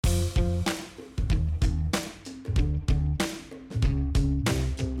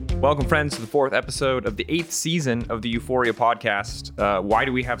Welcome, friends, to the 4th episode of the 8th season of the Euphoria podcast. Why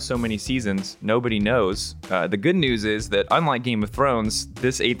do we have so many seasons? Nobody knows. The good news is that, unlike Game of Thrones,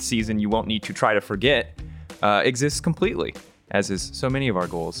 this 8th season you won't need to try to forget exists completely, as is so many of our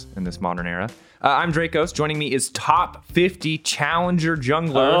goals in this modern era. I'm Dracos. Joining me is top 50 challenger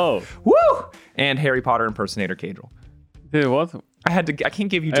jungler. Woo! And Harry Potter impersonator Cadril. Dude, what? I can't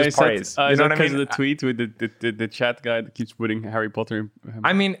give you just praise. You know what I mean? Because of the tweet with the chat guy that keeps putting Harry Potter.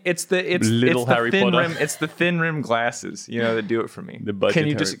 I mean, it's the Harry thin Potter. rim. It's the thin rim glasses, that do it for me. The budget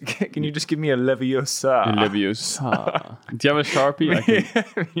Can you just give me a Leviosa? Leviosa. Do you have a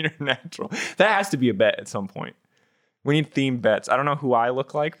Sharpie? You're natural. That has to be a bet at some point. We need themed bets. I don't know who I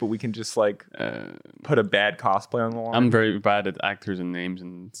look like, but we can just put a bad cosplay on the line. I'm very bad at actors and names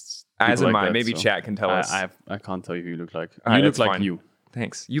and. As am I. That, Maybe chat can tell us. I can't tell you who you look like. All right, you look like fine. you.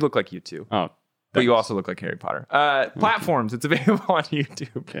 Thanks. You look like you too. Oh. But you also look like Harry Potter. Platforms. It's available on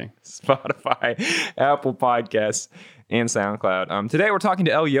YouTube, okay, Spotify, Apple Podcasts, and SoundCloud. Today we're talking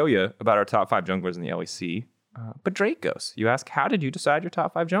to Elyoya about our top 5 junglers in the LEC. But Dracos, you ask, how did you decide your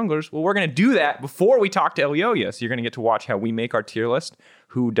top 5 junglers? Well, we're going to do that before we talk to Elyoya. So you're going to get to watch how we make our tier list,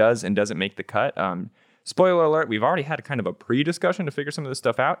 who does and doesn't make the cut. Spoiler alert, we've already had kind of a pre-discussion to figure some of this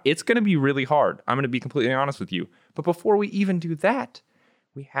stuff out. It's going to be really hard. I'm going to be completely honest with you. But before we even do that,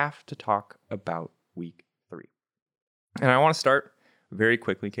 we have to talk about week 3. And I want to start very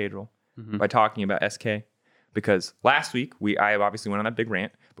quickly, Cadril, by talking about SK. Because last week, I obviously went on that big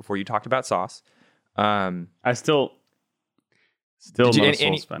rant before you talked about Sauce. I still not a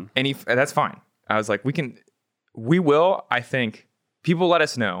Sauce fan. That's fine. I was like, we will, I think, people let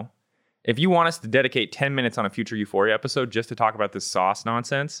us know. If you want us to dedicate 10 minutes on a future Euphoria episode just to talk about this Sauce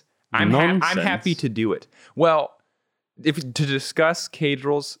nonsense, I'm happy to do it. Well, to discuss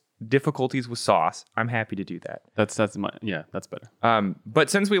Cadril's difficulties with Sauce, I'm happy to do that. That's better. But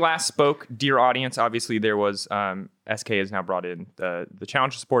since we last spoke, dear audience, obviously there was SK has now brought in the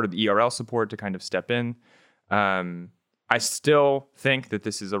challenger support or the ERL support to kind of step in. I still think that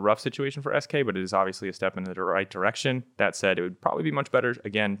this is a rough situation for SK, but it is obviously a step in the right direction. That said, it would probably be much better,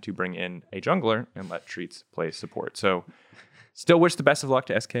 again, to bring in a jungler and let Treats play support. So still wish the best of luck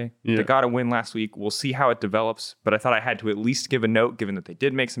to SK. Yeah. They got a win last week. We'll see how it develops, but I thought I had to at least give a note, given that they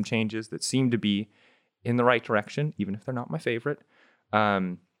did make some changes that seem to be in the right direction, even if they're not my favorite.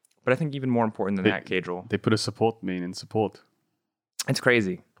 But I think even more important than that, Cadril. They put a support main in support. It's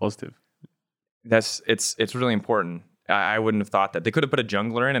crazy. Positive. It's really important. I wouldn't have thought that. They could have put a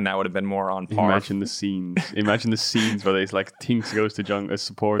jungler in and that would have been more on par. Imagine the scenes where they Tinks goes to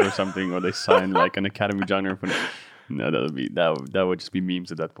support or something, or they sign an academy jungler. No, that would just be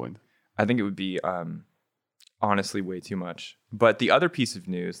memes at that point. I think it would be honestly way too much. But the other piece of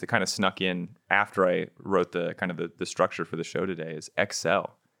news that kind of snuck in after I wrote the structure for the show today is XL.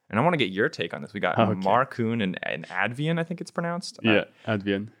 And I want to get your take on this. We got Marcoon and Advian, I think it's pronounced. Yeah,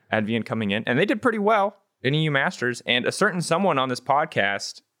 Advian. Advian coming in. And they did pretty well in EU Masters. And a certain someone on this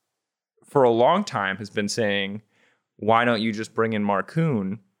podcast for a long time has been saying, why don't you just bring in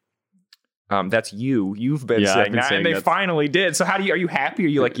Marcoon? That's you. You've been saying that. And they finally did. So are you happy? Are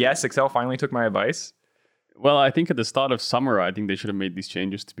you like, yes, XL finally took my advice? Well, I think at the start of summer, I think they should have made these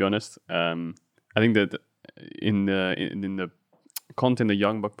changes, to be honest. I think that in the content that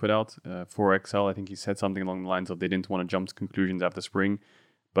Youngbuck put out for XL, I think he said something along the lines of they didn't want to jump to conclusions after spring.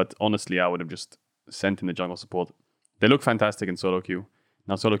 But honestly, I would have just sent in the jungle support. They look fantastic in solo queue.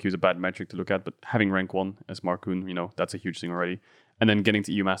 Now, solo queue is a bad metric to look at, but having rank 1 as Marcoon, that's a huge thing already. And then getting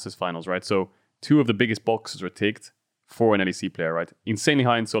to EU Masters finals, right? So 2 of the biggest boxes were ticked for an LEC player, right? Insanely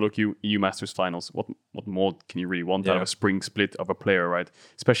high in solo queue, EU Masters finals. What more can you really want out of a spring split of a player, right?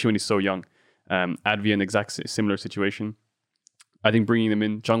 Especially when he's so young. Advian, exact similar situation. I think bringing them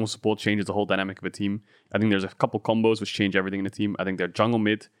in, jungle support changes the whole dynamic of a team. I think there's a couple combos which change everything in the team. I think they're jungle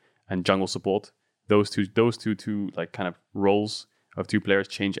mid and jungle support. Those two kind of roles of 2 players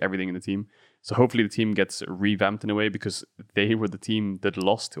change everything in the team. So hopefully the team gets revamped in a way, because they were the team that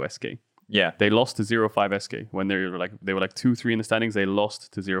lost to SK. Yeah. They lost to 0-5 SK when they were 2-3 in the standings. They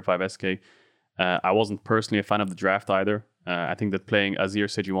lost to 0-5 SK. I wasn't personally a fan of the draft either. I think that playing Azir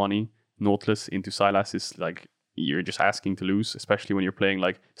Sejuani, Nautilus into Sylas is you're just asking to lose, especially when you're playing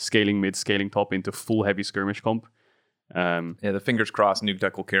scaling mid, scaling top into full heavy skirmish comp. The fingers crossed Nuke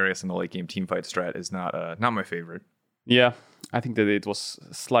Duck Lucarius in the late game teamfight strat is not my favorite. Yeah, I think that it was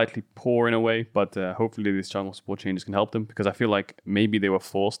slightly poor in a way, but hopefully these jungle support changes can help them, because I feel like maybe they were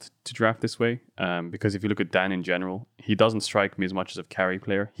forced to draft this way. Because if you look at Dan in general, he doesn't strike me as much as a carry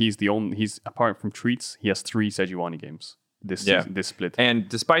player. He's apart from Treats, he has 3 Sejuani games this split. And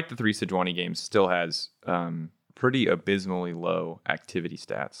despite the 3 Sejuani games, still has pretty abysmally low activity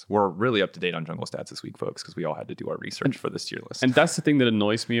stats. We're really up to date on jungle stats this week, folks, because we all had to do our research for this tier list. And that's the thing that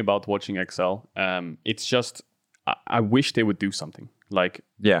annoys me about watching XL. It's just, I wish they would do something. Like,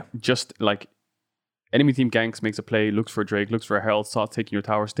 just like enemy team ganks, makes a play, looks for a Drake, looks for a Herald, starts taking your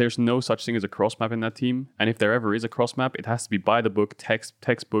towers. There's no such thing as a cross map in that team. And if there ever is a cross map, it has to be by the book,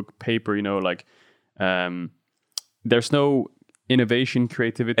 textbook, paper, there's no innovation,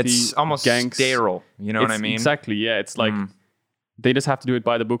 creativity. It's almost ganks. sterile. You know what I mean? Exactly, yeah. It's like they just have to do it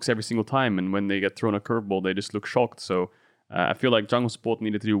by the books every single time. And when they get thrown a curveball, they just look shocked. So I feel like jungle support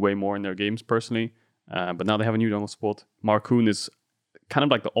needed to do way more in their games personally. But now they have a new jungle support. Marcoon is kind of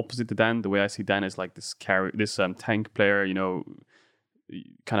like the opposite to Dan. The way I see Dan is like this tank player,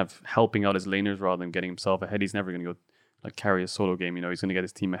 kind of helping out his laners rather than getting himself ahead. He's never going to go like carry a solo game. He's going to get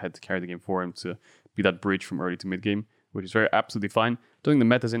his team ahead to carry the game for him, to be that bridge from early to mid game, which is very absolutely fine. Don't think the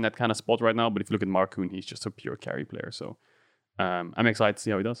meta's in that kind of spot right now, but if you look at Marcoon, he's just a pure carry player. So I'm excited to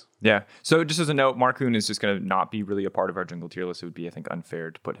see how he does. Yeah. So just as a note, Marcoon is just going to not be really a part of our jungle tier list. It would be, I think, unfair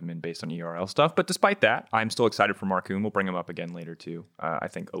to put him in based on ERL stuff. But despite that, I'm still excited for Marcoon. We'll bring him up again later too, I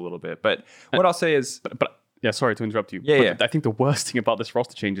think a little bit. But what I'll say is... But yeah, sorry to interrupt you. Yeah. I think the worst thing about this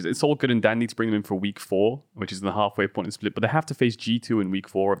roster change is it's all good and dandy to bring them in for week 4, which is the halfway point in the split, but they have to face G2 in week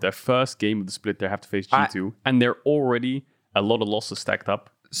 4 of their first game of the split. They have to face G2, and they're already a lot of losses stacked up.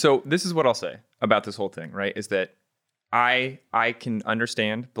 So this is what I'll say about this whole thing, right? Is that I can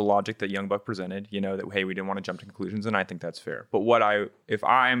understand the logic that Youngbuck presented, that, hey, we didn't want to jump to conclusions, and I think that's fair. But if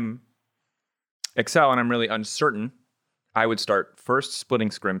I'm Excel and I'm really uncertain, I would start first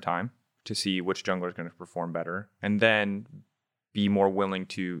splitting scrim time to see which jungler is going to perform better, and then be more willing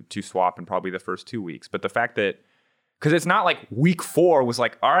to swap in probably the first 2 weeks. But the fact that, because it's not like week 4 was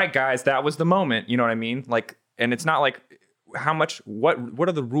like, all right, guys, that was the moment, you know what I mean? Like, and it's not like what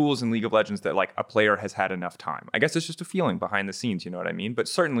are the rules in League of Legends that like a player has had enough time? I guess it's just a feeling behind the scenes, you know what I mean? But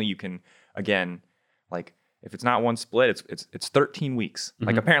certainly you can, again, like, if it's not one split, it's 13 weeks.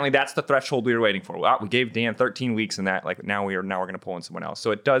 Like, apparently that's the threshold we were waiting for. Well, we gave Dan 13 weeks, and that, like, now we're going to pull in someone else.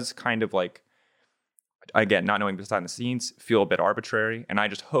 So it does kind of, like, again, not knowing behind the scenes, feel a bit arbitrary. And I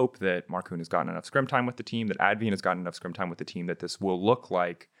just hope that Marcoon has gotten enough scrim time with the team, that Advian has gotten enough scrim time with the team, that this will look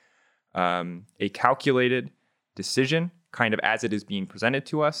like a calculated decision, kind of as it is being presented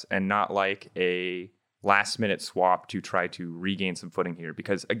to us, and not like a last-minute swap to try to regain some footing here.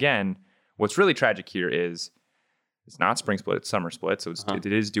 Because, again, what's really tragic here is it's not spring split, it's summer split. So it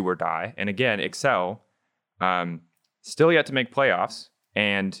is do or die. And again, Excel still yet to make playoffs.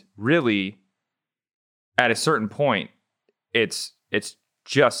 And really, at a certain point, it's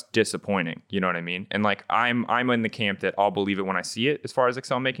just disappointing. You know what I mean? And like I'm in the camp that I'll believe it when I see it as far as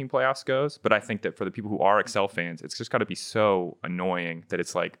Excel making playoffs goes. But I think that for the people who are Excel fans, it's just got to be so annoying that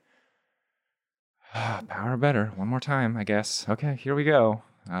it's like, power better. One more time, I guess. Okay, here we go.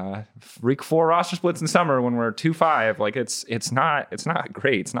 Week 4 roster splits in summer when we're 2-5. Like it's not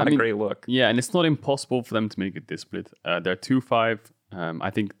great. It's not a great look. Yeah, and it's not impossible for them to make it this split. They're 2-5.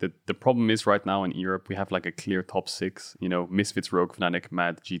 I think that the problem is right now in Europe we have like a clear top 6. Misfits, Rogue, Fnatic,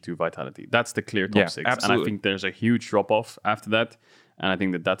 Mad, G2, Vitality. That's the clear top 6. Absolutely. And I think there's a huge drop off after that. And I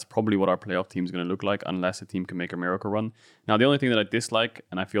think that that's probably what our playoff team is going to look like, unless a team can make a miracle run. Now, the only thing that I dislike,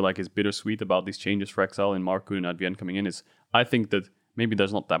 and I feel like is bittersweet about these changes for XL and Marcoon and Advian coming in, is I think that maybe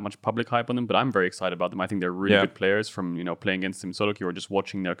there's not that much public hype on them, but I'm very excited about them. I think they're really good players from, playing against them solo queue or just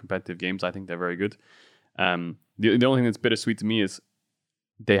watching their competitive games. I think they're very good. The only thing that's bittersweet to me is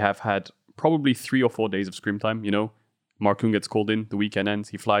they have had probably 3 or 4 days of scrim time. Marcoon gets called in, the weekend ends,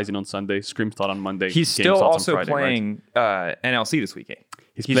 he flies in on Sunday, scrim start on Monday. He's still also Friday, playing NLC this weekend.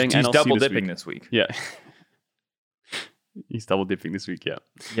 He's playing NLC double dipping this week. Yeah. He's double dipping this week, yeah.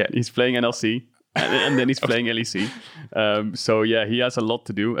 Yeah. He's playing NLC. And then he's playing LEC. So yeah, he has a lot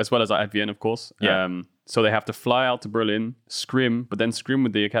to do, as well as Advian, of course. Yeah. So they have to fly out to Berlin, scrim, but then scrim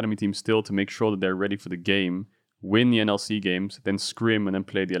with the academy team still to make sure that they're ready for the game, win the NLC games, then scrim and then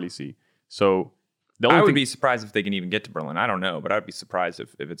play the LEC. So I would be surprised if they can even get to Berlin. I don't know, but I'd be surprised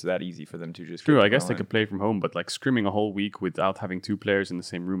if it's that easy for them to just True, I guess they could play from home, but like scrimming a whole week without having 2 players in the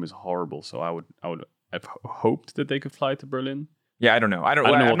same room is horrible. So I've hoped that they could fly to Berlin. Yeah, I don't know. I don't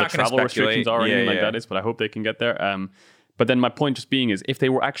know what the travel restrictions are or anything like that is, but I hope they can get there. But then my point just being is, if they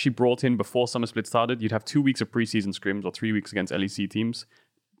were actually brought in before Summer Split started, you'd have 2 weeks of preseason scrims or 3 weeks against LEC teams.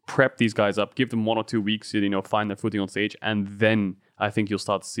 Prep these guys up, give them 1 or 2 weeks to find their footing on stage, and then I think you'll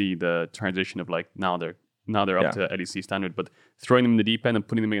start to see the transition of like now they're up to LEC standard. But throwing them in the deep end and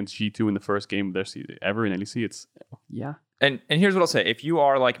putting them against G2 in the first game of their season ever in LEC, And here's what I'll say. If you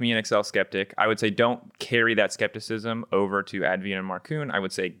are like me, an Excel skeptic, I would say don't carry that skepticism over to Advian and Marcoon. I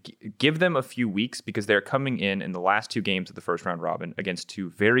would say give them a few weeks because they're coming in the last 2 games of the first round robin against 2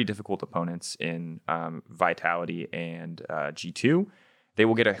 very difficult opponents in Vitality and G2. They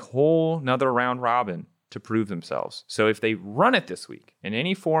will get a whole nother round robin to prove themselves. So if they run it this week in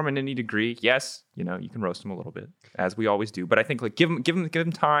any form and any degree, yes, you can roast them a little bit, as we always do. But I think give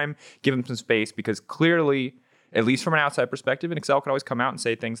them time, give them some space, because clearly, at least from an outside perspective, and Excel can always come out and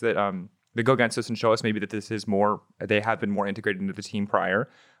say things that go against us and show us maybe that this is more, they have been more integrated into the team prior.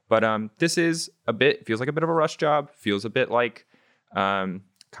 But this is feels like a bit of a rush job, feels a bit like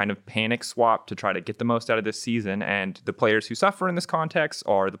kind of panic swap to try to get the most out of this season. And the players who suffer in this context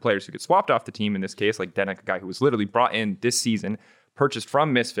are the players who get swapped off the team in this case, like Denik, a guy who was literally brought in this season, purchased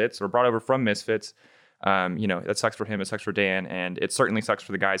from Misfits or brought over from Misfits. That sucks for him, it sucks for Dan, and it certainly sucks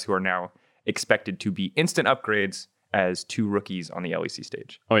for the guys who are now expected to be instant upgrades as 2 rookies on the LEC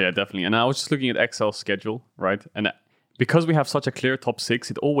stage. Oh yeah, definitely. And I was just looking at Excel's schedule, right? And because we have such a clear top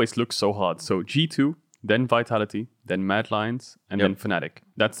 6, it always looks so hard. So G2, then Vitality, then Mad Lions, and then Fnatic.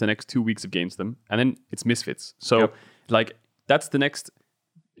 That's the next 2 weeks of games them. And then it's Misfits. So that's the next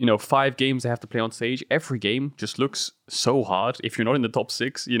 5 games they have to play on stage. Every game just looks so hard. If you're not in the top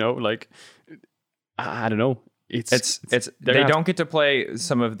 6, I don't know. They don't get to play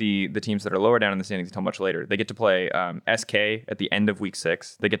some of the teams that are lower down in the standings until much later. They get to play SK at the end of week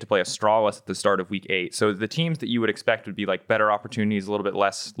 6. They get to play Astralis at the start of week 8. So the teams that you would expect would be like better opportunities, a little bit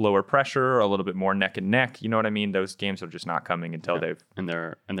less lower pressure, a little bit more neck and neck. You know what I mean? Those games are just not coming until they've. And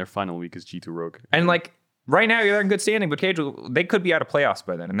their final week is G2 Rogue. And right now, they're in good standing, but Cage, they could be out of playoffs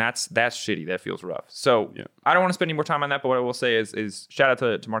by then, and that's shitty. That feels rough. So I don't want to spend any more time on that, but what I will say is shout out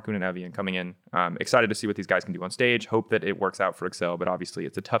to Marcoon and Evian coming in. Excited to see what these guys can do on stage. Hope that it works out for Excel, but obviously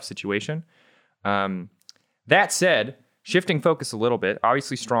it's a tough situation. That said, shifting focus a little bit,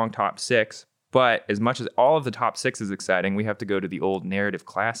 obviously strong top 6, but as much as all of the top 6 is exciting, we have to go to the old narrative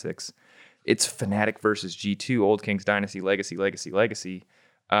classics. It's Fnatic versus G2, Old Kings Dynasty, Legacy.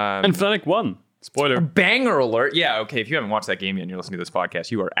 And Fnatic won. Spoiler. Banger alert. Yeah, okay. If you haven't watched that game yet and you're listening to this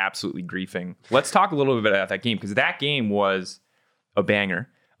podcast, you are absolutely griefing. Let's talk a little bit about that game, because that game was a banger.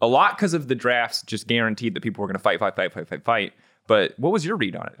 A lot because of the drafts just guaranteed that people were going to fight. But what was your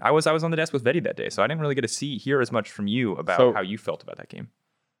read on it? I was on the desk with Vetty that day, so I didn't really get to hear as much from you about how you felt about that game.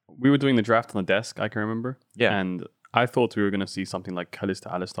 We were doing the draft on the desk, I can remember. Yeah. And I thought we were going to see something like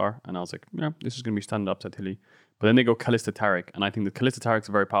Kalista Alistar, and I was like, this is going to be standard upset Hilly. But then they go Kalista Taric, and I think that Kalista Taric's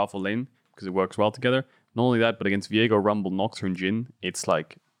a very powerful lane, because it works well together. Not only that, but against Viego, Rumble, Nocturne, Jhin, it's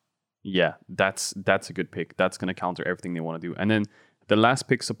like, that's a good pick. That's going to counter everything they want to do. And then the last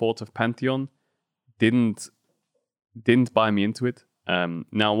pick support of Pantheon didn't buy me into it.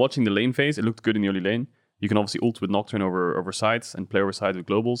 Now, watching the lane phase, it looked good in the early lane. You can obviously ult with Nocturne over sides and play over sides with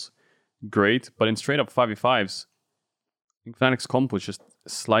globals. Great. But in straight up 5v5s, I think Fnatic's comp was just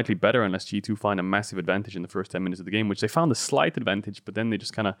slightly better unless G2 find a massive advantage in the first 10 minutes of the game, which they found a slight advantage, but then they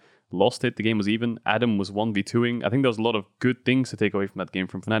just kind of lost it. The game was even. Adam was 1v2ing. I think there was a lot of good things to take away from that game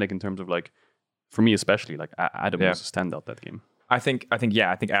from Fnatic in terms of, for me especially, Adam was a standout that game. I think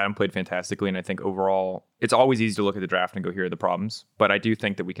Adam played fantastically, and I think overall, it's always easy to look at the draft and go, here are the problems. But I do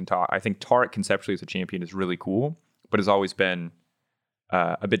think that we can talk. I think Taric conceptually as a champion is really cool, but has always been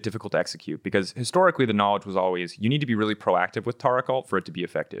a bit difficult to execute, because historically the knowledge was always you need to be really proactive with Taric ult for it to be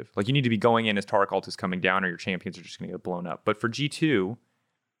effective. You need to be going in as Taric ult is coming down, or your champions are just going to get blown up. But for G2,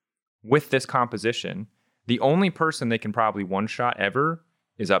 with this composition, the only person they can probably one-shot ever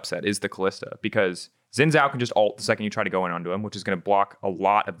is Upset, is the Kalista, because Xin Zhao can just ult the second you try to go in onto him, which is going to block a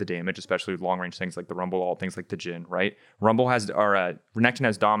lot of the damage, especially with long-range things like the Rumble ult, things like the Jhin, right? Renekton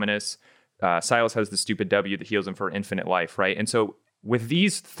has Dominus, Sylas has the stupid W that heals him for infinite life, right? And so with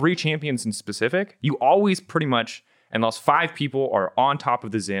these 3 champions in specific, you always pretty much, unless 5 people are on top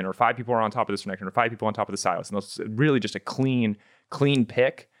of the Xin, or 5 people are on top of this Renekton, or 5 people on top of the Sylas, and that's really just a clean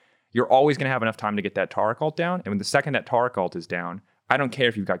pick, you're always going to have enough time to get that Taric ult down. And when the second that Taric ult is down, I don't care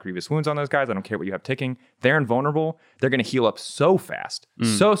if you've got grievous wounds on those guys. I don't care what you have ticking. They're invulnerable. They're going to heal up so fast,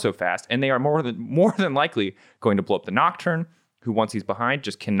 so fast, and they are more than likely going to blow up the Nocturne, who once he's behind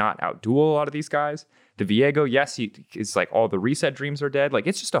just cannot outduel a lot of these guys. The Viego, yes, it's like all the reset dreams are dead.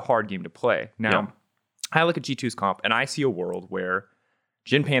 It's just a hard game to play. Now, I look at G2's comp, and I see a world where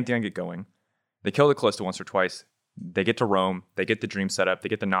Jhin Pantheon get going. They kill the Kalista once or twice. They get to roam. They get the dream set up. They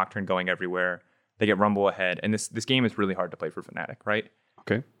get the Nocturne going everywhere. They get Rumble ahead. And this game is really hard to play for Fnatic, right?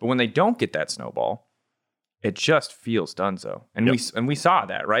 Okay. But when they don't get that snowball, it just feels donezo. And we saw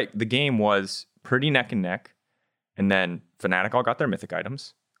that, right? The game was pretty neck and neck. And then Fnatic all got their mythic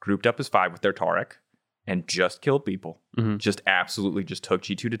items, grouped up as 5 with their Taric. and just killed people. Just absolutely just took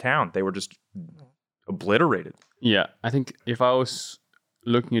G2 to town. They were just obliterated. Yeah, I think if I was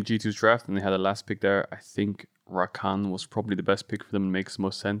looking at G2's draft and they had a last pick there, I think Rakan was probably the best pick for them. It makes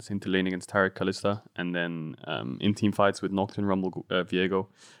most sense into lane against Taric, Kalista, and then in team fights with Nocturne, Rumble, Viego.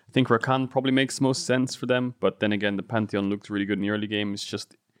 I think Rakan probably makes most sense for them, but then again, the Pantheon looked really good in the early game. It's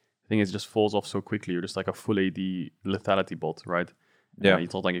just, I think it just falls off so quickly. You're just like a full AD lethality bot, right? Yeah.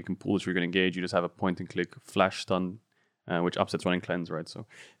 It's not like you can pull the trigger and engage. You just have a point and click flash stun, which upsets running cleanse, right? So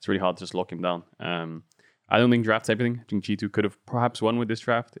it's really hard to just lock him down. I don't think drafts everything. I think G2 could have perhaps won with this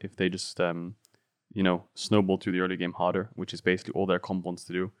draft if they just, snowballed through the early game harder, which is basically all their comp wants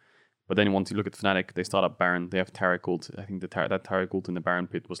to do. But then once you look at Fnatic, they start up Baron. They have Taric ult. I think that Taric ult in the Baron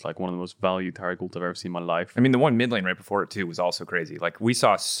pit was like one of the most valued Taric ult I've ever seen in my life. I mean, the one mid lane right before it too was also crazy. Like we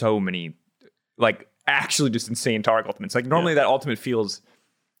saw so many, like actually just insane Taric ultimates. Like normally that ultimate feels,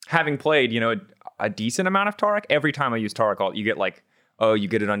 having played, a decent amount of Taric, every time I use Taric ult, you get like, oh, you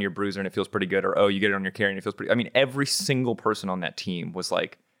get it on your bruiser and it feels pretty good, or oh, you get it on your carry and it feels pretty. I mean, every single person on that team was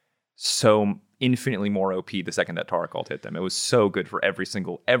like so infinitely more OP the second that Taric ult hit them. It was so good for every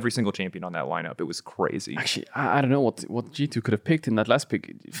single champion on that lineup. It was crazy. Actually, I don't know what G2 could have picked in that last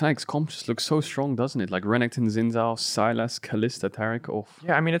pick. Fnatic's comp just looks so strong, doesn't it? Like Renekton, Xin Zhao, Sylas, Kalista, Taric. Oh,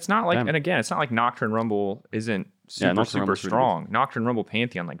 yeah, I mean, it's not like, and again, it's not like Nocturne Rumble isn't super strong. Really Nocturne Rumble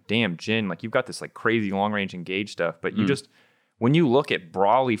Pantheon, like damn Jhin, like you've got this like crazy long range engage stuff, but you just, when you look at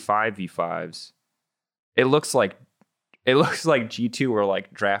Brawly 5v5s, it looks like G2 were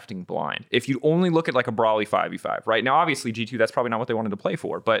like drafting blind. If you only look at like a Brawly 5v5, right? Now, obviously, G2, that's probably not what they wanted to play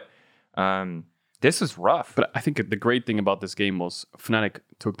for, but this is rough. But I think the great thing about this game was Fnatic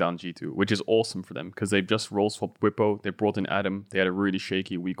took down G2, which is awesome for them because they've just role swapped Whippo. They brought in Adam. They had a really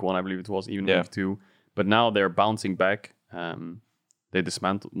shaky week 1, I believe it was, even week 2. But now they're bouncing back. They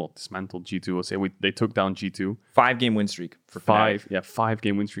dismantled G2. We'll say they took down G2. 5-game win streak for Fnatic.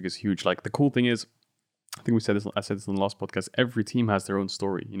 5-game win streak is huge. Like the cool thing is, I think I said this in the last podcast, every team has their own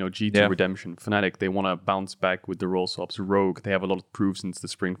story. G2 Redemption, Fnatic, they want to bounce back with the role swaps. Rogue, they have a lot of proof since the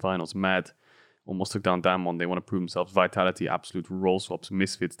spring finals. Mad almost took down Damwon. They want to prove themselves. Vitality, absolute role swaps.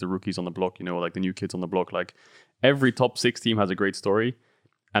 Misfits, the rookies on the block, like the new kids on the block. Like every top 6 team has a great story.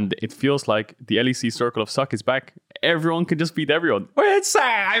 And it feels like the LEC circle of suck is back. Everyone can just beat everyone. Well,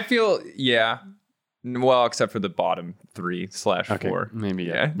 I feel, yeah. Well, except for the bottom 3/4. Okay, maybe,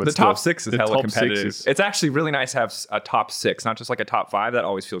 yeah. But the top 6 is hella competitive. It's actually really nice to have a top 6, not just like a top 5. That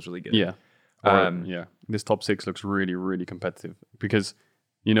always feels really good. Yeah. This top 6 looks really, really competitive because,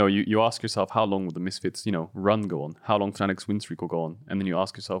 you ask yourself, how long will the Misfits, run go on? How long Fnatic's win streak will go on? And then you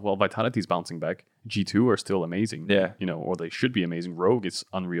ask yourself, well, Vitality's bouncing back. G2 are still amazing. Yeah. Or they should be amazing. Rogue is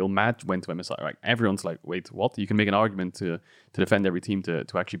unreal. Matt went to MSI. Like, everyone's like, wait, what? You can make an argument to defend every team to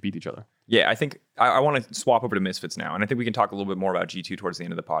actually beat each other. Yeah, I think I want to swap over to Misfits now. And I think we can talk a little bit more about G2 towards the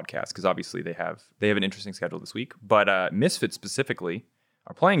end of the podcast because obviously they have an interesting schedule this week. But Misfits specifically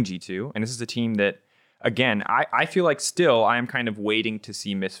are playing G2. And this is a team that, again, I feel like still I am kind of waiting to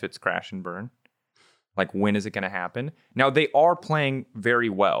see Misfits crash and burn. Like, when is it going to happen? Now, they are playing very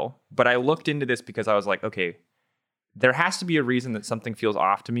well, but I looked into this because I was like, okay, there has to be a reason that something feels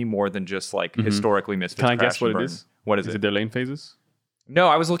off to me more than just like historically Misfits crash and burn. Can I guess what it is? What is it? Is it their lane phases? No,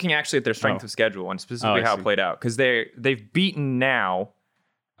 I was looking actually at their strength of schedule and specifically how it played out because they've beaten now.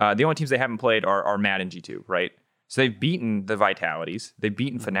 The only teams they haven't played are Mad and G2, right? So they've beaten the Vitalities. They've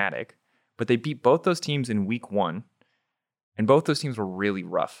beaten Fnatic. But they beat both those teams in week 1, and both those teams were really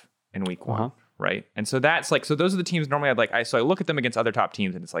rough in week 1, right? And so that's like, so those are the teams normally I'd like, so I look at them against other top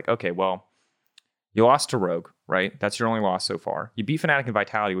teams, and it's like, okay, well, you lost to Rogue, right? That's your only loss so far. You beat Fnatic and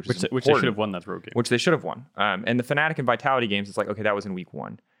Vitality, which they should have won that Rogue game. Which they should have won. And the Fnatic and Vitality games, it's like, okay, that was in week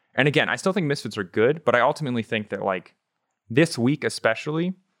 1. And again, I still think Misfits are good, but I ultimately think that like this week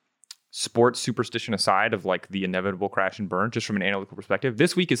especially, sports superstition aside of like the inevitable crash and burn, just from an analytical perspective,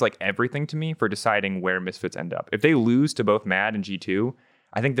 this week is like everything to me for deciding where Misfits end up. If they lose to both Mad and G2,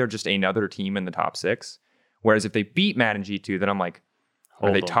 I think they're just another team in the top 6. Whereas if they beat Mad and G2, then I'm like,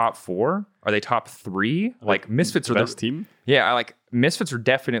 are they top 4? Are they top 3? Like Misfits are the best team? Yeah, I like Misfits are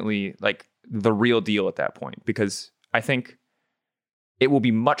definitely like the real deal at that point because I think it will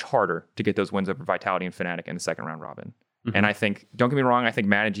be much harder to get those wins over Vitality and Fnatic in the second round robin. And I think, don't get me wrong, I think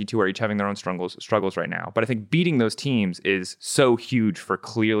Mad and G2 are each having their own struggles right now. But I think beating those teams is so huge for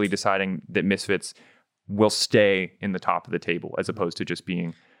clearly deciding that Misfits will stay in the top of the table as opposed to just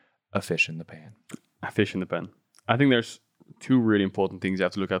being a fish in the pan. A fish in the pan. I think there's 2 really important things you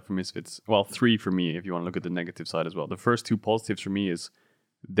have to look at for Misfits. Well, 3 for me, if you want to look at the negative side as well. The first 2 positives for me is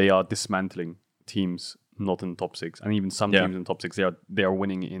they are dismantling teams not in top 6. I mean, even some teams in top 6, they are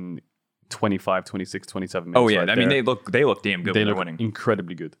winning in 25, 26, 27 minutes. Oh, yeah. right I mean, there. they look damn good They when they're look winning.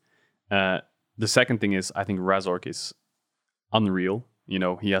 incredibly good. The second thing is, I think Razork is unreal. You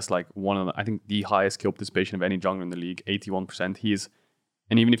know, he has like I think the highest kill participation of any jungler in the league, 81%.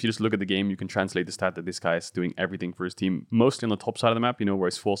 And even if you just look at the game, you can translate the stat that this guy is doing everything for his team, mostly on the top side of the map, you know, where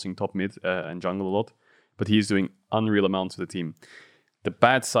he's forcing top mid and jungle a lot. But he's doing unreal amounts for the team. The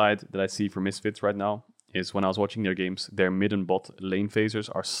bad side that I see for Misfits right now is when I was watching their games, their mid and bot lane phasers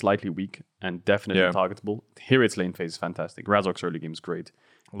are slightly weak and definitely targetable. Here it's lane phase is fantastic. Razork's early game is great.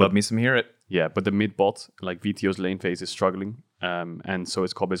 Love me some Hear It. Yeah, but the mid bot, like VTO's lane phase is struggling, and so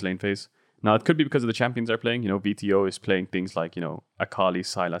is Kobe's lane phase. Now, it could be because of the champions they're playing. You know, VTO is playing things like, you know, Akali,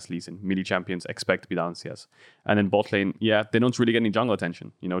 Sylas, Lee Sin. Melee champions expect to be down CS. And then bot lane, they don't really get any jungle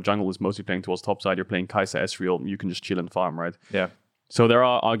attention. You know, jungle is mostly playing towards top side. You're playing Kai'Sa, Ezreal. You can just chill and farm, right? Yeah. So there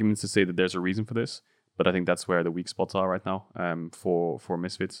are arguments to say that there's a reason for this. But I think that's where the weak spots are right now for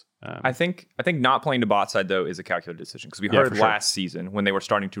Misfits. I think not playing to bot side, though, is a calculated decision. Because we heard last season when they were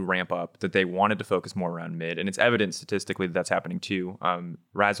starting to ramp up that they wanted to focus more around mid. And it's evident statistically that that's happening too.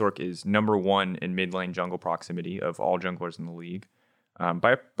 Razork is number 1 in mid lane jungle proximity of all junglers in the league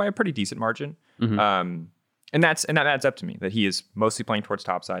by a pretty decent margin. Mm-hmm. And that adds up to me that he is mostly playing towards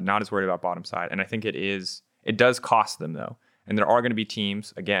top side, not as worried about bottom side. And I think it does cost them, though. And there are going to be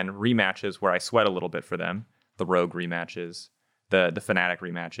teams, again, rematches where I sweat a little bit for them. The Rogue rematches, the Fnatic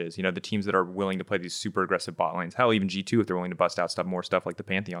rematches, you know, the teams that are willing to play these super aggressive bot lanes. Hell, even G2 if they're willing to bust out more stuff like the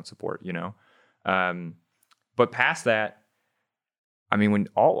Pantheon support, you know. But past that, I mean, when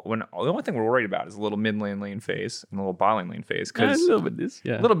the only thing we're worried about is a little mid lane phase and a little bot lane phase. A little bit of this,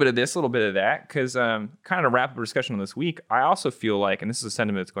 A little bit of this, a little bit of that. Because kind of to wrap up the discussion on this week, I also feel like, and this is a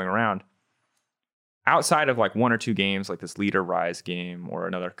sentiment that's going around, outside of like 1 or 2 games, like this Leader Rise game or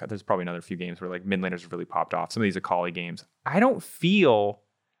there's probably another few games where like mid laners have really popped off. Some of these Akali games, I don't feel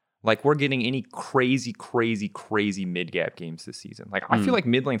like we're getting any crazy mid gap games this season. Like I feel like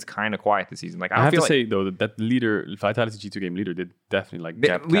mid lane's kind of quiet this season. Like I have to say though that Leader Vitality G2 game Leader did definitely like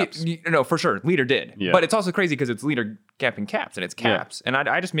gap caps. No, for sure, Leader did. Yeah. But it's also crazy because it's Leader gapping caps and it's caps. Yeah. And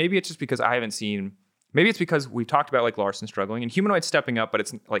I just maybe it's just because I haven't seen. Maybe it's because we talked about like Larson struggling and Humanoid stepping up, but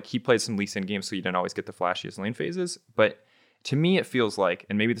it's like he plays some Lee Sin games, so you don't always get the flashiest lane phases. But to me, it feels like,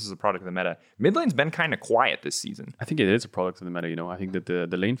 and maybe this is a product of the meta, mid lane's been kind of quiet this season. I think it is a product of the meta. You know, I think that the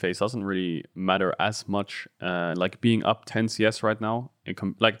lane phase doesn't really matter as much. Like being up 10 CS right now,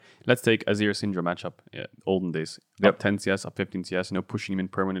 like let's take Azir Syndra matchup, olden days, up 10 CS, up 15 CS, you know, pushing him in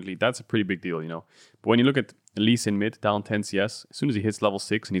permanently. That's a pretty big deal, you know. But when you look at Lee Sin mid down 10 CS, as soon as he hits level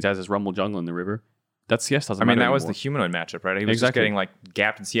 6 and he has his Rumble jungle in the river, that CS doesn't matter anymore. Was the Humanoid matchup, right? He was just getting like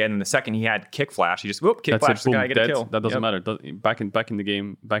gapped in CS, and the second he had kick flash, he just kick flash the guy, get a kill. That doesn't matter. Back in the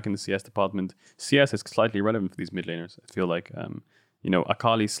game, back in the CS department, CS is slightly irrelevant for these mid laners. I feel like you know,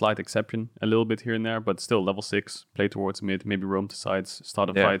 Akali's slight exception a little bit here and there, but still level 6, play towards mid, maybe roam to sides, start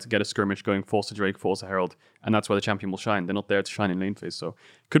a fight, get a skirmish going, force a Drake, force a Herald, and that's where the champion will shine. They're not there to shine in lane phase, so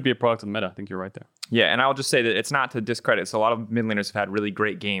could be a product of the meta. I think you're right there. Yeah, and I'll just say that it's not to discredit. So a lot of mid laners have had really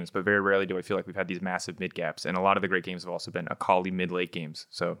great games, but very rarely do I feel like we've had these massive mid gaps. And a lot of the great games have also been Akali mid-late games.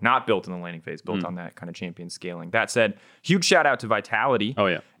 So not built in the laning phase, built on that kind of champion scaling. That said, huge shout out to Vitality. Oh,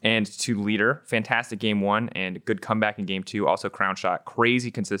 yeah. And to Leader. Fantastic game 1 and good comeback in game 2. Also Crown Shot,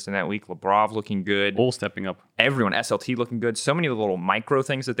 crazy consistent that week. Labrov looking good. All stepping up. Everyone, SLT looking good. So many of the little micro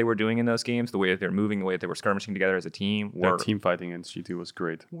things that they were doing in those games, the way that they're moving, the way that they were skirmishing together as a team. Their team fighting against G2 was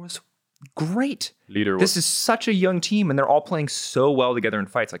great. Great. This is such a young team and they're all playing so well together in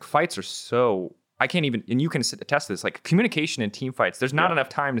fights. Like fights are so, I can't even, and you can attest this, like communication in team fights, there's not enough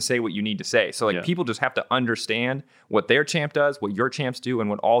time to say what you need to say. So like people just have to understand what their champ does, what your champs do, and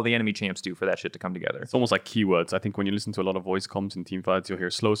what all the enemy champs do for that shit to come together. It's almost like keywords. I think when you listen to a lot of voice comms in team fights, you'll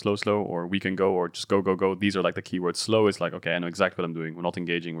hear slow, or we can go, or just go. These are like the keywords. Slow is like, okay, I know exactly what I'm doing. We're not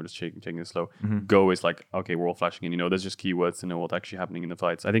engaging. We're just taking it slow. Mm-hmm. Go is like, okay, we're all flashing in. You know, there's just keywords to know what's actually happening in the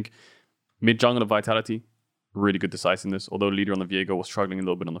fights. I think mid jungle of Vitality, really good decisiveness. Although Leader on the Viego was struggling a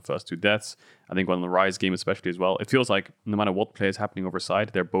little bit on the first 2 deaths. I think on the Rise game especially as well. It feels like no matter what play is happening over side,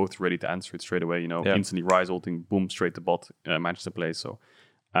 they're both ready to answer it straight away. You know, instantly Rise ulting, boom, straight to bot, Manchester play. So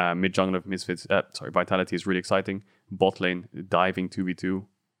mid jungle of Vitality is really exciting. Bot lane, diving 2v2.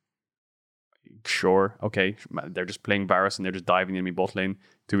 Sure, okay. They're just playing Varus and they're just diving enemy bot lane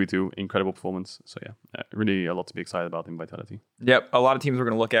 2v2. Incredible performance. So yeah, really a lot to be excited about in Vitality. Yep, a lot of teams we're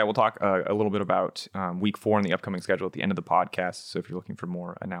going to look at. We'll talk a little bit about week 4 in the upcoming schedule at the end of the podcast. So if you're looking for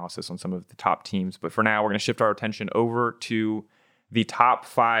more analysis on some of the top teams, but for now we're going to shift our attention over to the top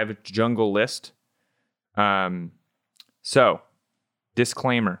 5 jungle list. So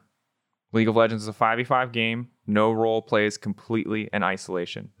disclaimer: League of Legends is a 5v5 game. no role plays completely in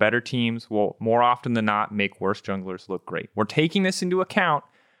isolation. Better teams will more often than not make worse junglers look great. We're taking this into account.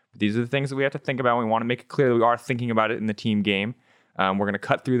 But these are the things that we have to think about. We want to make it clear that we are thinking about it in the team game. We're going to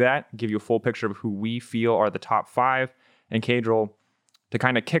cut through that, give you a full picture of who we feel are the top 5. And Kadril, to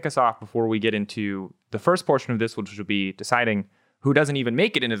kind of kick us off before we get into the first portion of this, which will be deciding who doesn't even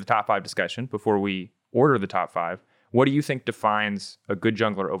make it into the top 5 discussion before we order the top 5. What do you think defines a good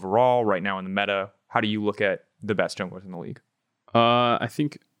jungler overall right now in the meta? How do you look at the best junglers in the league? I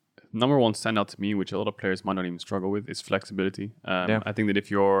think number one standout to me, which a lot of players might not even struggle with, is flexibility. I think that if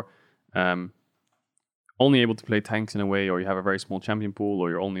you're only able to play tanks in a way, or you have a very small champion pool, or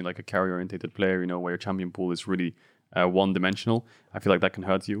you're only like a carry-orientated player, where your champion pool is really one-dimensional, I feel like that can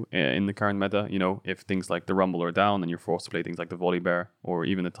hurt you in the current meta. If things like the Rumble are down and you're forced to play things like the Volibear, or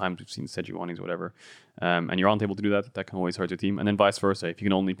even the times we've seen Sejuani's or whatever, and you aren't able to do that, that can always hurt your team. And then vice versa, if you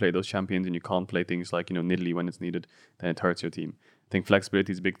can only play those champions and you can't play things like Nidalee when it's needed, then it hurts your team. I think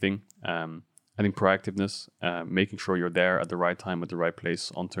flexibility is a big thing. I think proactiveness, making sure you're there at the right time at the right place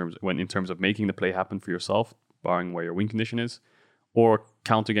in terms of making the play happen for yourself, barring where your win condition is, or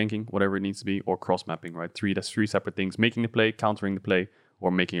counter ganking, whatever it needs to be, or cross mapping, right? That's 3 separate things: making the play, countering the play,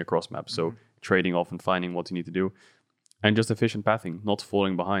 or making a cross map. So trading off and finding what you need to do, and just efficient pathing, not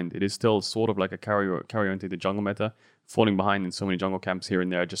falling behind. It is still sort of like a carry-oriented jungle meta. Falling behind in so many jungle camps here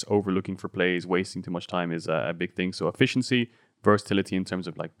and there, just overlooking for plays, wasting too much time is a big thing. So efficiency, versatility in terms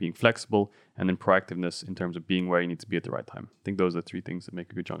of like being flexible, and then proactiveness in terms of being where you need to be at the right time. I think those are the 3 things that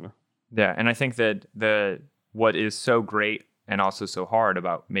make a good jungler. Yeah, and I think that what is so great and also so hard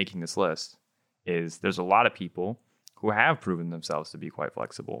about making this list is there's a lot of people who have proven themselves to be quite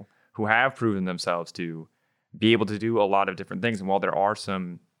flexible, who have proven themselves to be able to do a lot of different things. And while there are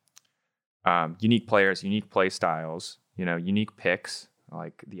some unique players, unique play styles, unique picks,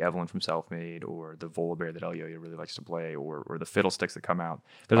 like the Evelynn from Selfmade, or the Volibear that Elyoya really likes to play, or the Fiddlesticks that come out.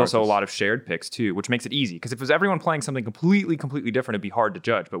 There's also a lot of shared picks too, which makes it easy. Because if it was everyone playing something completely different, it'd be hard to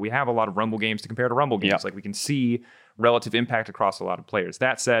judge. But we have a lot of Rumble games to compare to Rumble games. Like we can see relative impact across a lot of players.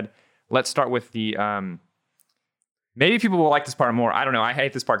 That said, let's start with the maybe people will like this part more. I don't know. I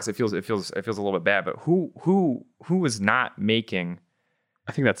hate this part because it feels a little bit bad. But who is not making?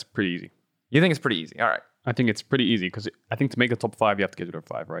 I think that's pretty easy. You think it's pretty easy? All right. I think it's pretty easy because I think to make the top 5, you have to get to the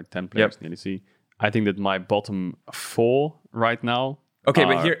 5, right? 10 players in the LEC. I think that my bottom 4 right now. Okay,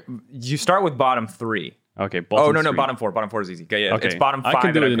 but here you start with bottom 3. Okay, bottom 3. Bottom 4. Bottom 4 is easy. Okay, okay. It's bottom 5. I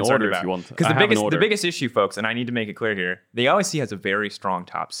can do it in order about. If you want. Because the biggest issue, folks, and I need to make it clear here, the LEC has a very strong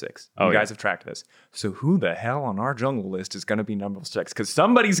top 6. You guys have tracked this. So who the hell on our jungle list is going to be number 6? Because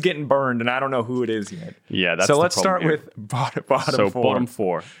somebody's getting burned, and I don't know who it is yet. Yeah, that's so. The Let's start here. with bottom 4. So bottom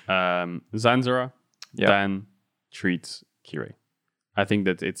 4, Zanzarah, Dan, Treats, Kirei. I think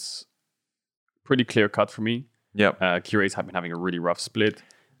that it's pretty clear cut for me. Yep. Kirei's been having a really rough split.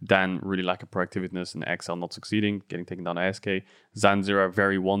 Dan really lack of proactiveness, and XL not succeeding, getting taken down by SK. Zanzarah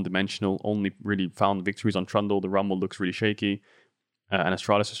very one-dimensional, only really found victories on Trundle. The Rumble looks really shaky. And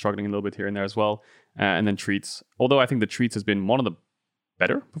Astralis is struggling a little bit here and there as well. And then Treats. Although I think that Treats has been one of the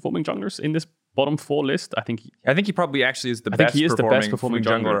better performing junglers in this bottom 4 list. I think he probably actually is the best performing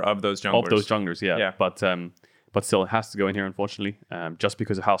jungler of those junglers. Of those junglers, yeah. But still, it has to go in here, unfortunately, just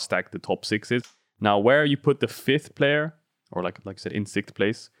because of how stacked the top 6 is. Now, where you put the 5th player, or like I said, in 6th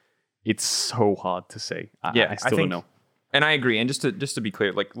place, it's so hard to say. I still don't know. And I agree. And just to be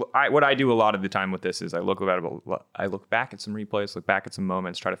clear, like what I do a lot of the time with this is I look back at some replays, look back at some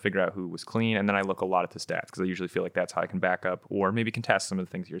moments, try to figure out who was clean, and then I look a lot at the stats because I usually feel like that's how I can back up or maybe contest some of the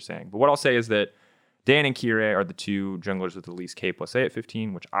things you're saying. But what I'll say is that Dan and Kirei are the 2 junglers with the least K plus A at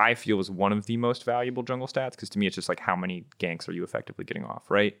 15, which I feel is one of the most valuable jungle stats because to me it's just like how many ganks are you effectively getting off,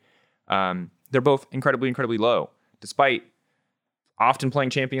 right? They're both incredibly low, despite often playing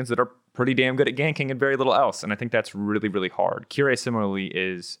champions that are pretty damn good at ganking and very little else. And I think that's really hard. Kirei similarly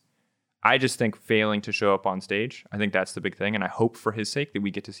is, I just think, failing to show up on stage. I think that's the big thing. And I hope for his sake that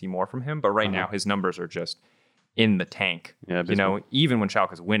we get to see more from him. But right now his numbers are just in the tank. Yeah, even when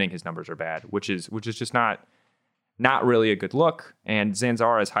Schalke's winning, his numbers are bad, which is just not really a good look. And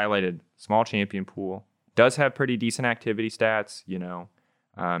Zanzarah has highlighted small champion pool, does have pretty decent activity stats,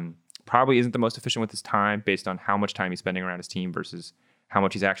 probably isn't the most efficient with his time based on how much time he's spending around his team versus how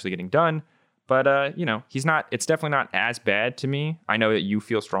much he's actually getting done. But, it's definitely not as bad to me. I know that you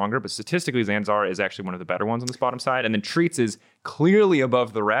feel stronger, but statistically, Zanzarah is actually one of the better ones on this bottom side. And then Treats is clearly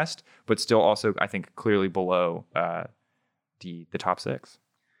above the rest, but still also, I think, clearly below the top 6.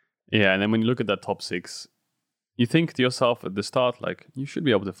 Yeah, and then when you look at that top 6, you think to yourself at the start, like, you should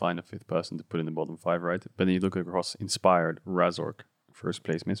be able to find a 5th person to put in the bottom 5, right? But then you look across Inspired, Razork, first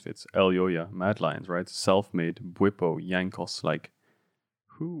place Misfits. Elyoya, Mad Lions, right? Selfmade, Bwipo, Yankos. Like,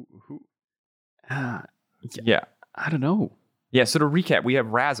 who? Yeah. I don't know. Yeah, so to recap, we have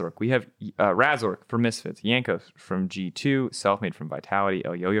Razork. We have Razork from Misfits, Yankos from G2, Selfmade from Vitality,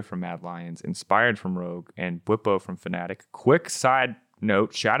 Elyoya from Mad Lions, Inspired from Rogue, and Bwipo from Fnatic. Quick side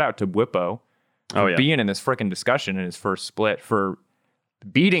note, shout out to Bwipo for being in this freaking discussion in his first split, for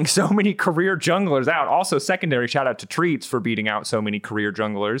beating so many career junglers out. Also, secondary shout out to Treats for beating out so many career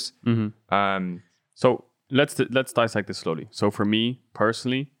junglers. So let's dissect this slowly. So for me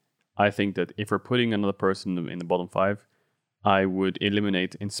personally, I think that if we're putting another person in the bottom 5, I would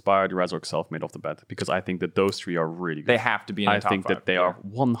eliminate Inspired, Razork, Selfmade off the bat, because I think that those 3 are really good. They have to be in the top 5. I think that they are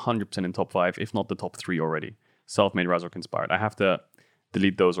 100% in top 5, if not the top 3 already. Selfmade, Razork, Inspired. I have to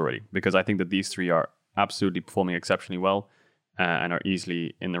delete those already, because I think that these 3 are absolutely performing exceptionally well and are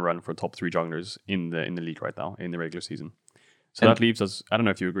easily in the run for top 3 junglers in the league right now, in the regular season. So that leaves us, I don't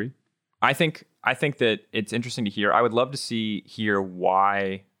know if you agree. I think that it's interesting to hear. I would love to hear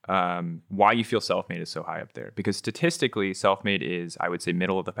why you feel Selfmade is so high up there, because statistically Selfmade is, I would say,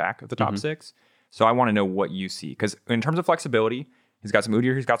 middle of the pack of the top 6. So I want to know what you see, because in terms of flexibility, he's got some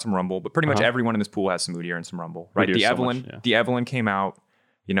Udyr, he's got some Rumble, but pretty much everyone in this pool has some Udyr and some Rumble, right? The Evelyn came out,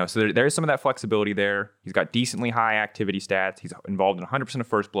 so there is some of that flexibility there. He's got decently high activity stats. He's involved in 100% of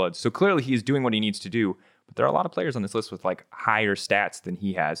first bloods. So clearly he is doing what he needs to do, but there are a lot of players on this list with like higher stats than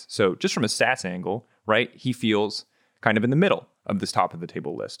he has. So just from a stats angle, right, he feels kind of in the middle of this top of the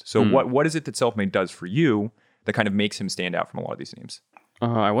table list. So what is it that Selfmade does for you that kind of makes him stand out from a lot of these names?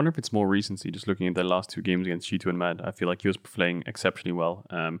 I wonder if it's more recency, just looking at the last 2 games against G2 and Mad. I feel like he was playing exceptionally well.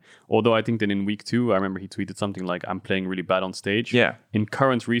 Although I think that in week 2, I remember he tweeted something like, I'm playing really bad on stage. Yeah. In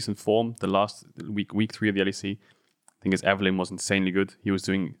current recent form, the last week 3 of the LEC, I think his Evelyn was insanely good. He was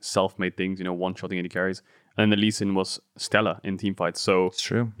doing self-made things, one-shotting AD carries. And then the Lee Sin was stellar in team fights. So it's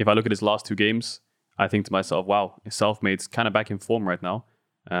true. If I look at his last 2 games, I think to myself, wow, Selfmade's kind of back in form right now.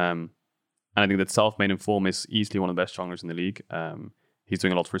 And I think that Selfmade in form is easily one of the best junglers in the league. He's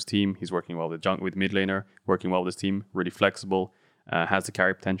doing a lot for his team. He's working well with mid laner, working well with his team, really flexible, has the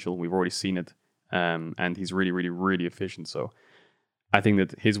carry potential. We've already seen it. And he's really, really, really efficient. So I think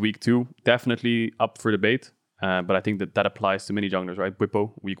that his week 2, definitely up for debate. But I think that applies to many junglers, right?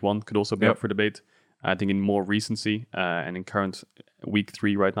 Bwipo, week 1, could also be up for debate. I think in more recency and in current week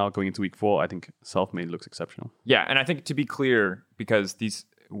 3 right now, going into week 4, I think Selfmade looks exceptional. Yeah, and I think to be clear, because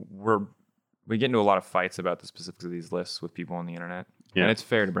we get into a lot of fights about the specifics of these lists with people on the internet. Yeah. And it's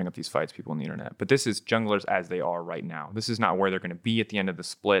fair to bring up these fights, people on the internet. But this is junglers as they are right now. This is not where they're going to be at the end of the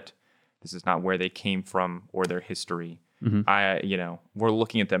split. This is not where they came from or their history. We're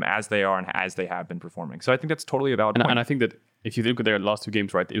looking at them as they are and as they have been performing. So I think that's totally a valid point. And I think that if you look at their last 2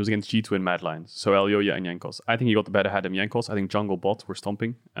 games, right, it was against G2 and Mad Lions. So Elyoya and Yankos. I think he got the better head of Yankos. I think jungle bot were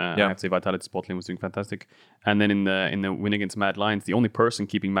stomping. I have to say Vitality bot lane was doing fantastic. And then in the win against Mad Lions, the only person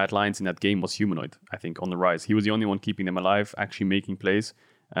keeping Mad Lions in that game was Humanoid, I think, on the rise. He was the only one keeping them alive, actually making plays.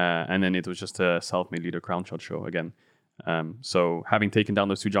 And then it was just a self-made leader crown shot show again. So having taken down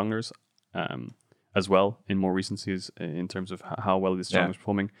those 2 junglers as well in more recencies in terms of how well this jungler is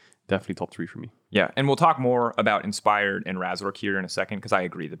performing, definitely top 3 for me. Yeah, and we'll talk more about Inspired and Razork here in a second, because I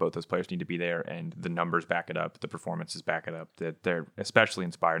agree that both those players need to be there, and the numbers back it up, the performances back it up, that they're especially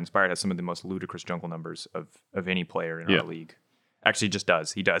Inspired. Inspired has some of the most ludicrous jungle numbers of any player in our league. Actually, just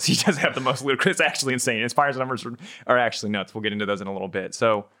does. He does have the most ludicrous. It's actually insane. Inspired's numbers are actually nuts. We'll get into those in a little bit.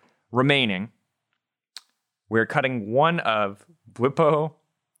 So, remaining, we're cutting one of Bwipo,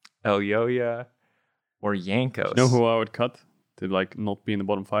 Elyoya, or Yankos. You know who I would cut to not be in the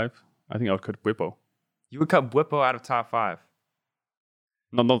bottom 5? I think I would cut Bwipo. You would cut Bwipo out of top 5.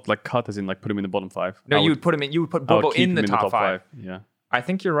 Not like cut as in put him in the bottom 5. No, you would put Bwipo in the top 5. Yeah. I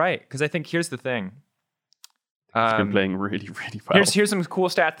think you're right, because I think here's the thing. He's been playing really, really well. Here's some cool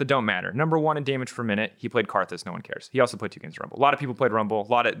stats that don't matter. Number 1 in damage per minute. He played Karthus. No one cares. He also played 2 games Rumble. A lot of people played Rumble.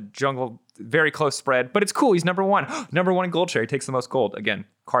 A lot of jungle. Very close spread. But it's cool. He's number 1. Number 1 in gold share. He takes the most gold. Again,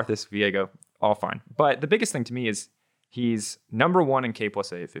 Karthus, Viego, all fine. But the biggest thing to me is he's number 1 in K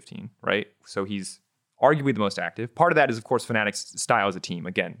plus A at 15, right? So he's arguably the most active. Part of that is, of course, Fnatic's style as a team.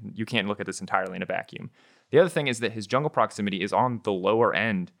 Again, you can't look at this entirely in a vacuum. The other thing is that his jungle proximity is on the lower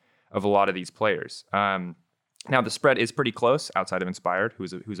end of a lot of these players. Now, the spread is pretty close outside of Inspired,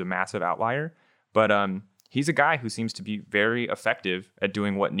 who's a massive outlier. But he's a guy who seems to be very effective at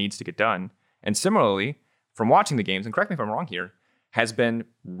doing what needs to get done. And similarly, from watching the games, and correct me if I'm wrong here, has been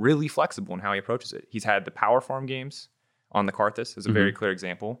really flexible in how he approaches it. He's had the power farm games on the Karthus as a very clear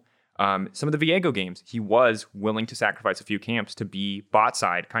example. Some of the Viego games, he was willing to sacrifice a few camps to be bot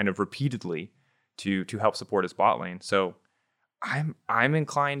side kind of repeatedly to help support his bot lane. So I'm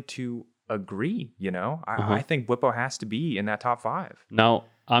inclined to agree. I think Bwipo has to be in that top 5. Now,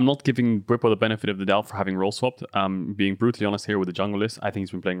 I'm not giving Bwipo the benefit of the doubt for having role swapped. Being brutally honest here with the jungle list, I think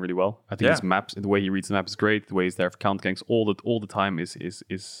he's been playing really well. I think his maps, the way he reads the map is great. The way he's there for count ganks all the time is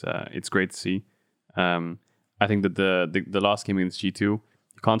it's great to see. I think that the last game against G2, you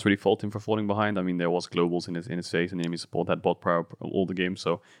can't really fault him for falling behind. I mean, there was globals in his face, and enemy support had bot power all the games.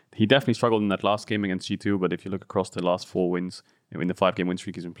 So he definitely struggled in that last game against G2. But if you look across the last 4 wins in the 5-game win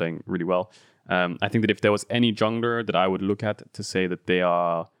streak, he's been playing really well. I think that if there was any jungler that I would look at to say that they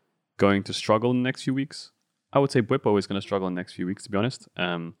are going to struggle in the next few weeks, I would say Bwipo is going to struggle in the next few weeks, to be honest.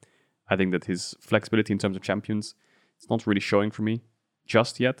 I think that his flexibility in terms of champions, it's not really showing for me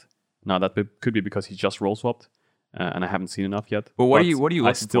just yet. Now, that could be because he's just role swapped, and I haven't seen enough yet. But what are you looking for?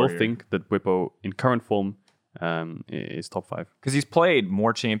 I still think that Bwipo, in current form, is top 5. Because he's played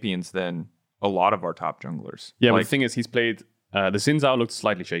more champions than a lot of our top junglers. Yeah, but the thing is, he's played... the Xin Zhao looked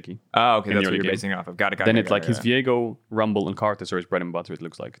slightly shaky. Oh, okay, that's what you're basing it off of. Got it. Then it's like his Viego, Rumble, and Karthus are his bread and butter, it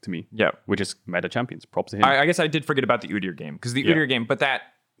looks like, to me. Yeah. Which is meta champions. Props to him. I guess I did forget about the Udyr game. Because the Udyr game, but that...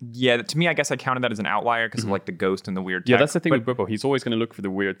 Yeah, to me, I guess I counted that as an outlier because of like the ghost and the weird tech. Yeah, that's the thing with Bwipo. He's always going to look for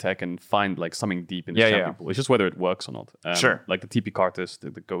the weird tech and find like something deep in the champion pool. It's just whether it works or not. Sure. Like the TP Karthus, the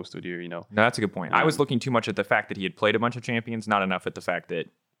ghost Udyr, No, that's a good point. I was looking too much at the fact that he had played a bunch of champions, not enough at the fact that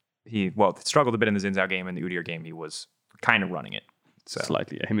he, struggled a bit in the Xin Zhao game and the Udyr game. He was kind of running it. So.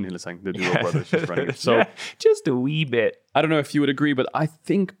 Slightly. Him and Hylissang, the duo brothers, just running it. So just a wee bit. I don't know if you would agree, but I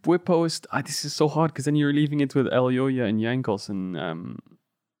think Bwipo is... this is so hard because then you're leaving it with Elyoya and Jankos and...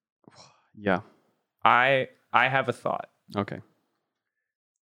 yeah. I have a thought. Okay.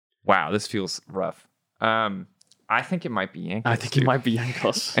 Wow, this feels rough. I think it might be Jankos. I think it might be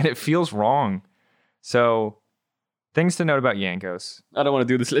Jankos. And it feels wrong. So, things to note about Jankos. I don't want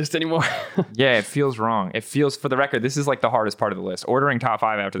to do this list anymore. Yeah, it feels wrong. It feels, for the record, this is like the hardest part of the list. Ordering top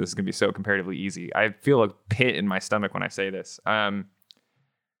 5 after this is going to be so comparatively easy. I feel a pit in my stomach when I say this.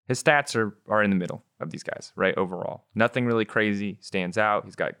 His stats are in the middle of these guys, right? Overall. Nothing really crazy stands out.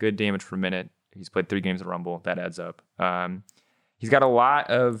 He's got good damage per minute. He's played 3 games of Rumble. That adds up. He's got a lot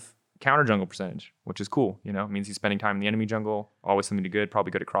of counter jungle percentage, which is cool. It means he's spending time in the enemy jungle. Always something to good.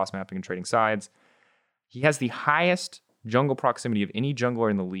 Probably good at cross mapping and trading sides. He has the highest jungle proximity of any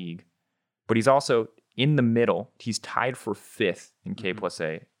jungler in the league, but he's also in the middle. He's tied for 5th in K plus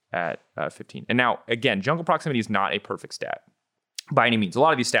A at 15. And now, again, jungle proximity is not a perfect stat by any means. A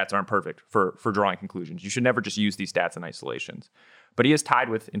lot of these stats aren't perfect for drawing conclusions. You should never just use these stats in isolations. But he is tied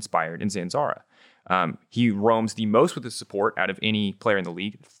with Inspired and Zanzara. He roams the most with his support out of any player in the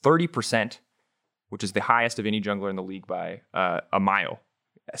league, 30%, which is the highest of any jungler in the league by a mile.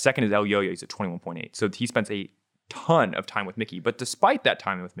 Second is Elyoya, he's at 21.8. So he spends a ton of time with Mickey. But despite that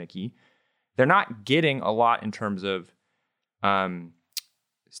time with Mickey, they're not getting a lot in terms of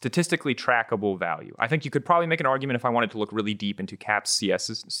statistically trackable value. I think you could probably make an argument if I wanted to look really deep into Cap's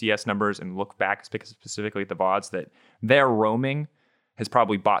CS numbers and look back specifically at the VODs that their roaming has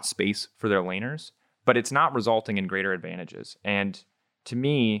probably bought space for their laners, but it's not resulting in greater advantages. And to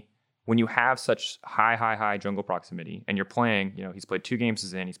me, when you have such high jungle proximity and you're playing, he's played 2 games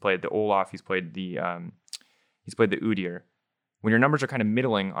as in, he's played the Olaf, he's played the Udyr. When your numbers are kind of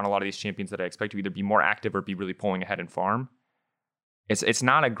middling on a lot of these champions that I expect to either be more active or be really pulling ahead in farm, it's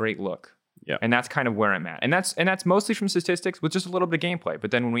not a great look. Yeah. And that's kind of where I'm at. And that's mostly from statistics with just a little bit of gameplay. But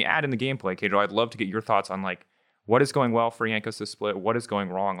then when we add in the gameplay, Keijo, I'd love to get your thoughts on like what is going well for Jankos to split, what is going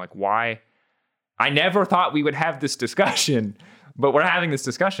wrong, like why. I never thought we would have this discussion, but we're having this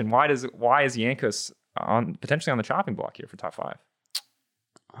discussion. Why is Jankos potentially on the chopping block here for top 5?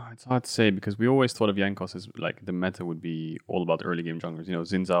 It's hard to say because we always thought of Jankos as like the meta would be all about early game junglers.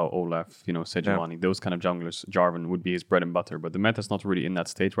 Xin Zhao, Olaf, Sejuani, those kind of junglers. Jarvan would be his bread and butter, but the meta's not really in that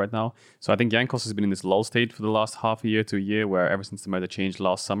state right now. So I think Jankos has been in this lull state for the last half a year to a year, where ever since the meta changed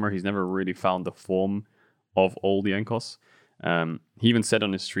last summer, he's never really found the form of old Jankos. He even said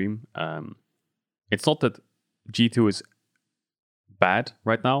on his stream, it's not that G2 is bad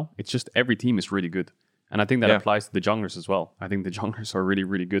right now. It's just every team is really good. And I think that applies to the junglers as well. I think the junglers are really,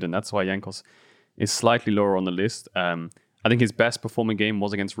 really good. And that's why Jankos is slightly lower on the list. I think his best performing game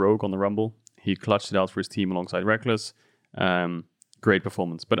was against Rogue on the Rumble. He clutched it out for his team alongside Reckless. Great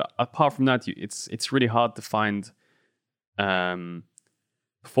performance. But apart from that, it's really hard to find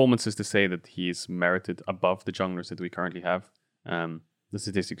performances to say that he's merited above the junglers that we currently have. The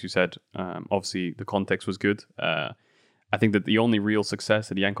statistics you said, obviously the context was good. I think that the only real success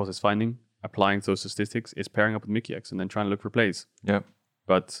that Jankos is finding applying those statistics is pairing up with Mikyx and then trying to look for plays. Yeah.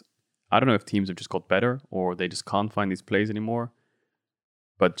 But I don't know if teams have just got better or they just can't find these plays anymore.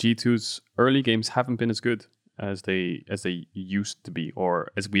 But G2's early games haven't been as good. as they used to be,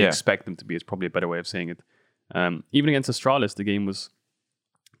 or as we expect them to be. Is probably a better way of saying it. Even against Astralis, the game was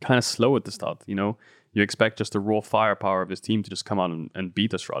kind of slow at the start. You expect just the raw firepower of this team to just come out and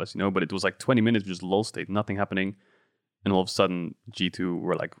beat Astralis, but it was like 20 minutes of just lull state, nothing happening, and all of a sudden G2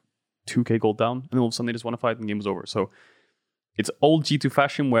 were like 2k gold down, and all of a sudden they just won a fight and the game was over. So it's old G2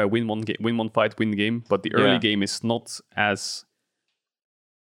 fashion where win one fight, win the game, but the early game is not as...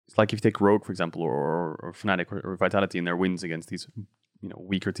 It's like if you take Rogue, for example, or Fnatic or Vitality in their wins against these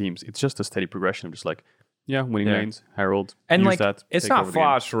weaker teams, it's just a steady progression of just like, winning lanes, Herald, and use like that, it's not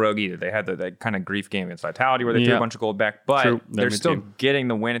flawless for Rogue either. They had that kind of grief game against Vitality where they threw a bunch of gold back, but they're still getting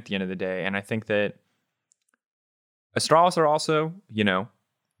the win at the end of the day. And I think that Astralis are also,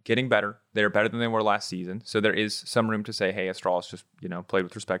 getting better. They're better than they were last season. So there is some room to say, hey, Astralis just, played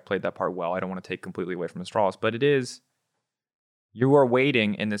with respect, played that part well. I don't want to take completely away from Astralis, but it is, you are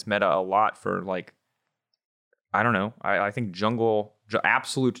waiting in this meta a lot for like, I don't know. I think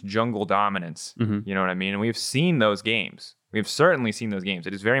absolute jungle dominance. Mm-hmm. You know what I mean? And we've seen those games. We've certainly seen those games.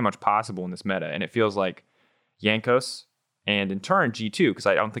 It is very much possible in this meta. And it feels like Jankos and in turn G2, because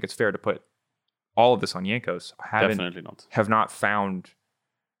I don't think it's fair to put all of this on Jankos, have not found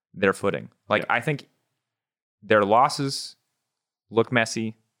their footing. Like, I think their losses look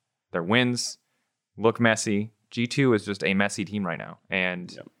messy. Their wins look messy. G2 is just a messy team right now.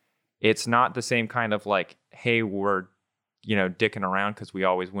 And it's not the same kind of like, hey, we're, dicking around because we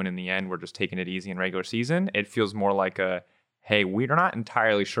always win in the end. We're just taking it easy in regular season. It feels more like a, hey, we're not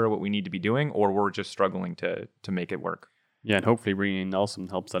entirely sure what we need to be doing, or we're just struggling to make it work. Yeah, and hopefully bringing in Nelson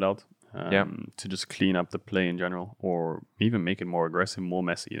helps that out. To just clean up the play in general, or even make it more aggressive, more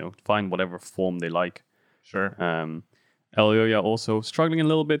messy, find whatever form they like. Sure. Elyoya also struggling a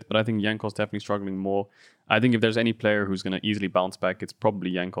little bit, but I think Jankos definitely struggling more. I think if there's any player who's going to easily bounce back, it's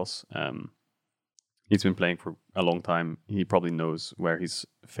probably Jankos. He's been playing for a long time. He probably knows where he's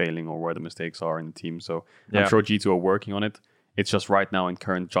failing or where the mistakes are in the team. So I'm sure G2 are working on it. It's just right now in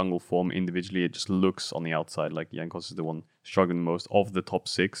current jungle form, individually, it just looks on the outside like Jankos is the one struggling the most of the top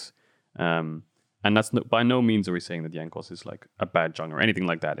 6. And that's by no means are we saying that Jankos is like a bad jungler or anything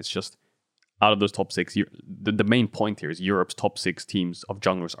like that. It's just out of those top 6, the main point here is Europe's top 6 teams of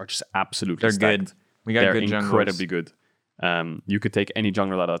junglers are just absolutely stacked. Good. We got They're good junglers. Incredibly good. You could take any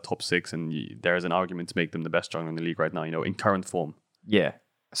jungler out of the top 6 and there's an argument to make them the best jungler in the league right now, in current form. Yeah.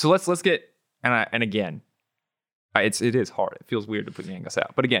 So let's get, and again, it is hard. It feels weird to put Jankos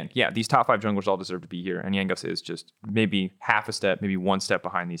out. But again, these top 5 junglers all deserve to be here. And Jankos is just maybe half a step, maybe one step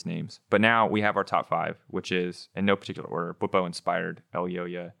behind these names. But now we have our top 5, which is, in no particular order, Bwipo Inspired,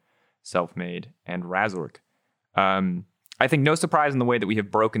 Elyoya, Selfmade, and Razork. I think no surprise in the way that we have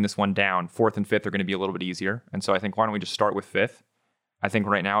broken this one down. 4th and 5th are going to be a little bit easier. And so I think, why don't we just start with 5th? I think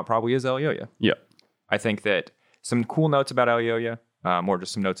right now it probably is Elyoya. Yeah. I think that some cool notes about Elyoya, or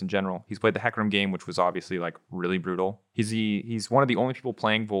just some notes in general. He's played the Hecarim game, which was obviously like really brutal. He's one of the only people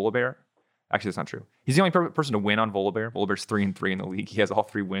playing Volibear. Actually, that's not true. He's the only person to win on Volibear. Volibear's 3-3 in the league. He has all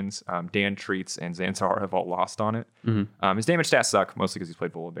 3 wins. Dan, Treats, and Zanzar have all lost on it. Mm-hmm. His damage stats suck, mostly because he's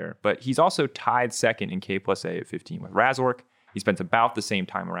played Volibear. But he's also tied 2nd in K+A at 15 with Razork. He spends about the same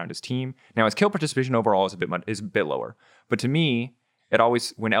time around his team. Now, his kill participation overall is a bit lower. But to me, it always,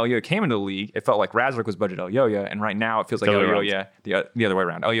 when Elyoya came into the league, it felt like Razork was budget Elyoya. And right now, it feels like Elyoya, the other way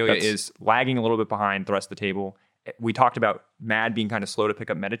around. Elyoya is lagging a little bit behind the rest of the table. We talked about Mad being kind of slow to pick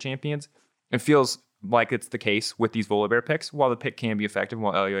up meta champions. It feels like it's the case with these Volibear picks. While the pick can be effective,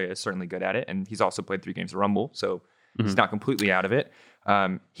 while Elyoya is certainly good at it, and he's also played 3 games of Rumble, so he's not completely out of it.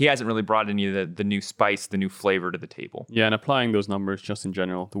 He hasn't really brought any of the new spice, the new flavor to the table. Yeah, and applying those numbers just in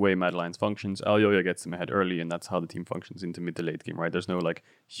general, the way Mad Lions functions, Elyoya gets them ahead early, and that's how the team functions into mid to late game, right? There's no like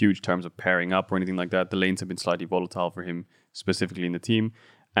huge terms of pairing up or anything like that. The lanes have been slightly volatile for him, specifically in the team.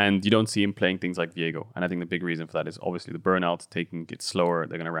 And you don't see him playing things like Viego. And I think the big reason for that is obviously the burnout, taking it slower.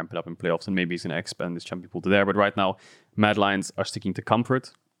 They're going to ramp it up in playoffs, and maybe he's going to expand this champion pool to there. But right now, Mad Lions are sticking to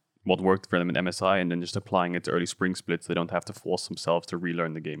comfort, what worked for them in MSI, and then just applying it to early spring splits. They don't have to force themselves to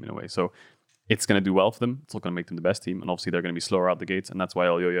relearn the game in a way. So it's going to do well for them. It's not going to make them the best team. And obviously, they're going to be slower out the gates. And that's why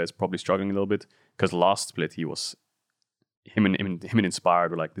Elyoya is probably struggling a little bit. Because last split, he was... Him and Inspired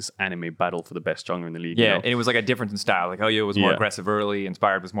were like this anime battle for the best jungler in the league. Yeah, and it was like a difference in style. Like Elyoya was more aggressive early.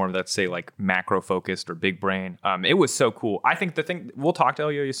 Inspired was more of that, say, like macro focused or big brain. It was so cool. I think we'll talk to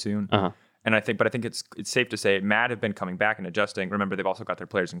Elyoya soon. And I think it's safe to say Mad have been coming back and adjusting. Remember, they've also got their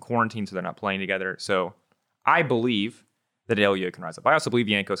players in quarantine, so they're not playing together. So I believe that Elyoya can rise up. I also believe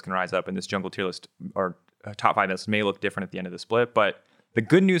Jankos can rise up, and this jungle tier list or top 5 list may look different at the end of the split. But the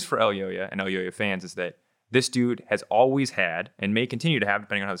good news for Elyoya and Elyoya fans is that this dude has always had, and may continue to have,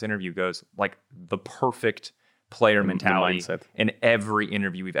 depending on how this interview goes, like the perfect player mentality mindset. in every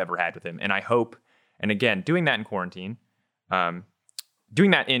interview we've ever had with him. And I hope, and again, doing that in quarantine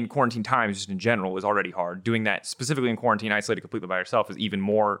times just in general is already hard. Doing that specifically in quarantine, isolated completely by yourself, is even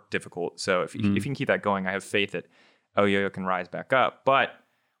more difficult. So if you can keep that going, I have faith that Yo-Yo can rise back up. But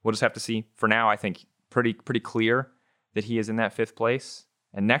we'll just have to see. For now, I think pretty clear that he is in that 5th place.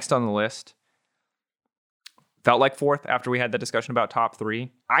 And next on the list, felt like 4th after we had that discussion about top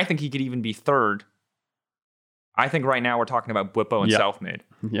 3. I think he could even be 3rd. I think right now we're talking about Bwipo and Selfmade.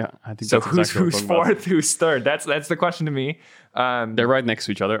 Yeah, I think so. That's Who's 4th? Who's 3rd? That's the question to me. They're right next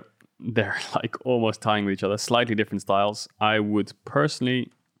to each other. They're like almost tying with each other. Slightly different styles. I would personally,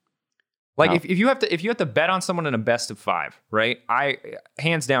 if you have to bet on someone in a best of 5, right? I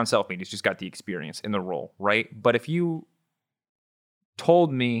hands down Selfmade. He's just got the experience in the role, right? But if you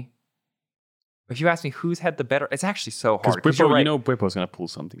asked me who's had the better, it's actually so hard. Because Bwipo, Bwipo's going to pull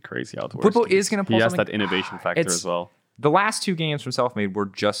something crazy out. Bwipo is going to pull something. He has that innovation factor as well. The last 2 games from Selfmade were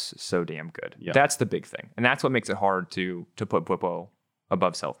just so damn good. Yeah. That's the big thing. And that's what makes it hard to put Bwipo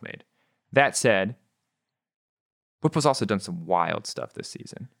above Selfmade. That said, Bwipo's also done some wild stuff this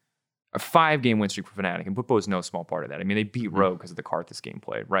season. A 5-game win streak for Fnatic, and Bwipo is no small part of that. I mean, they beat Rogue because of the Karthus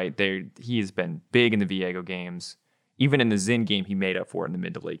gameplay, right? He has been big in the Viego games. Even in the Xin game, he made up for it in the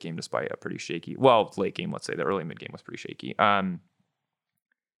mid to late game, despite a pretty shaky. Well, late game, let's say the early mid game was pretty shaky.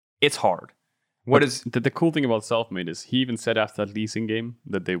 It's hard. The cool thing about Selfmade is he even said after that Lee Sin game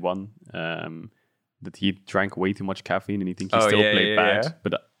that they won that he drank way too much caffeine and he thinks he still played bad. Yeah.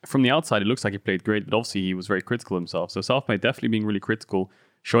 But from the outside, it looks like he played great. But obviously, he was very critical himself. So Selfmade definitely being really critical,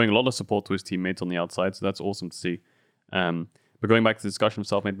 showing a lot of support to his teammates on the outside. So that's awesome to see. But going back to the discussion of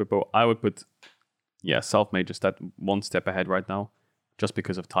Selfmade Bwipo, I would put Selfmade just that one step ahead right now, just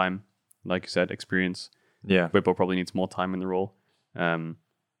because of time. Like you said, experience. Yeah. Bwipo probably needs more time in the role. Although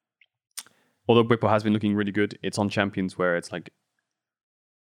Bwipo has been looking really good, it's on Champions where it's like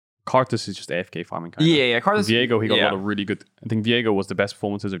Karthus is just AFK farming kind of. Yeah. Karthus. Viego, he got a lot of really good. I think Viego was the best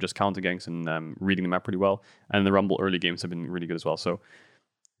performances of just counter ganks and reading the map pretty well. And the Rumble early games have been really good as well. So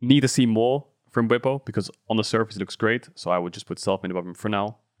need to see more from Bwipo because on the surface it looks great. So I would just put Selfmade above him for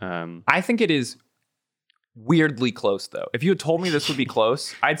now. I think it is weirdly close though. If you had told me this would be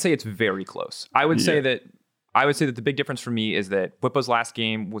close, I'd say it's very close. I would say that the big difference for me is that Bwipo's last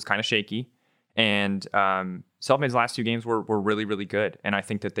game was kind of shaky, and Selfmade's last 2 games were really, really good. And I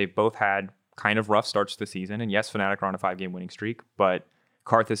think that they've both had kind of rough starts to the season. And yes, Fnatic are on a 5-game winning streak, but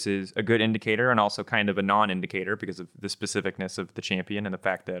Karthus is a good indicator and also kind of a non-indicator because of the specificness of the champion and the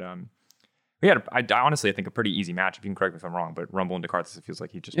fact that we had, I honestly, I think a pretty easy match. If you can correct me if I'm wrong, but Rumble into Karthus, it feels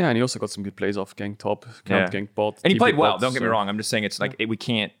like he just... Yeah, and he also got some good plays off gank top, gank bot. And he played well, don't get me wrong. I'm just saying it's like,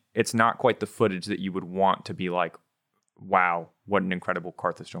 it's not quite the footage that you would want to be like, wow, what an incredible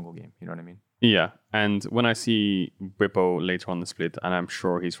Karthus jungle game. You know what I mean? Yeah, and when I see Bwipo later on the split, and I'm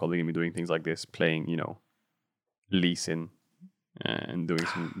sure he's probably going to be doing things like this, playing, Lee Sin and doing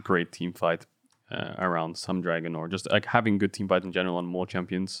some great team fight around some dragon or just like having good team fight in general on more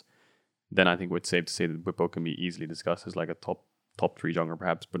champions, then I think it's safe to say that Bwipo can be easily discussed as like a top 3 jungler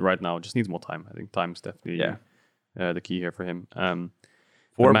perhaps. But right now, it just needs more time. I think time's definitely the key here for him.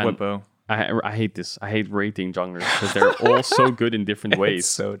 For Bwipo. I hate this. I hate rating junglers because they're all so good in different ways. It's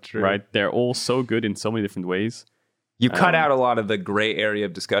so true. Right? They're all so good in so many different ways. You cut out a lot of the gray area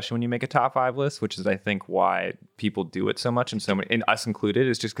of discussion when you make a top 5 list, which is, I think, why people do it so much, and so many, and us included,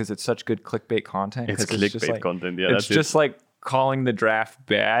 is just because it's such good clickbait content. It's clickbait content, yeah. It's just like calling the draft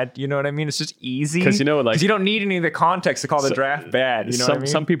bad. You know what I mean? It's just easy because you don't need any of the context to call the draft bad. You know what I mean?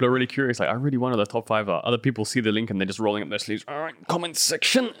 Some people are really curious. Like, I really wanted the top 5. Other people see the link and they're just rolling up their sleeves. All right, comment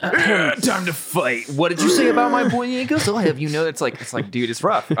section. Time to fight. What did you say about my boy Jankos? I'll have you know. It's like, dude, it's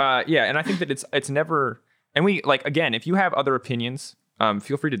rough. And I think that it's never. And we again, if you have other opinions,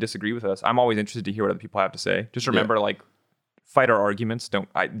 feel free to disagree with us. I'm always interested to hear what other people have to say. Just remember, fight our arguments.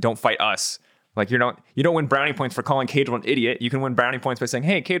 Don't fight us. Like you don't win brownie points for calling Cadril an idiot. You can win brownie points by saying,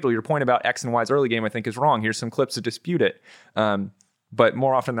 "Hey, Cadril, your point about X and Y's early game I think is wrong. Here's some clips to dispute it." But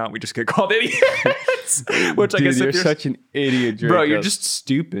more often than not, we just get called idiots. Which I guess you're such an idiot, Draco. Bro. You're just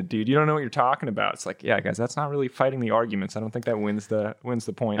stupid, dude. You don't know what you're talking about. It's like, yeah, guys, that's not really fighting the arguments. I don't think that wins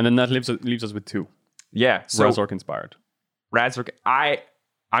the point. And then that leaves us with 2. Yeah, so Razork inspired. Razork, I'm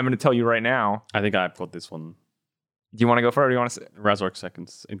going to tell you right now. I think I've got this one. Do you want to go first or do you want to say? Razork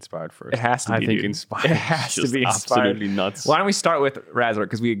second, inspired first. It has to be, I think inspired. It has to be inspired. Absolutely nuts. Why don't we start with Razork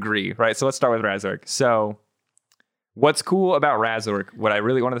because we agree, right? So let's start with Razork. So what's cool about Razork,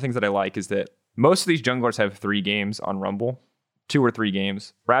 one of the things that I like is that most of these junglers have 3 games on Rumble, 2 or 3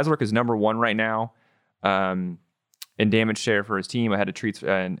 games. Razork is number 1 right now in in damage share for his team, ahead of Treats,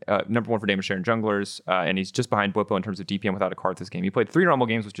 and number 1 for damage share in junglers, and he's just behind Bwipo in terms of DPM without a card this game. He played 3 Rumble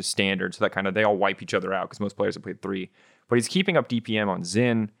games, which is standard, so that kind of they all wipe each other out because most players have played 3. But he's keeping up DPM on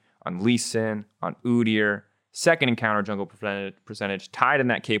Xin, on Lee Sin, on Udyr, second in counter jungle percentage, tied in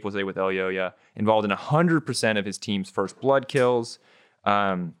that Capewase with Elyoya, involved in 100% of his team's first blood kills.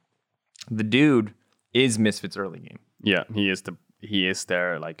 The dude is Misfits early game. Yeah, he is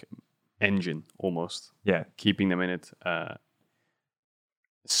their like engine almost. Yeah, keeping them in it.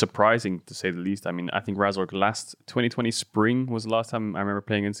 Surprising to say the least. I mean, I think Razork last 2020 spring was the last time I remember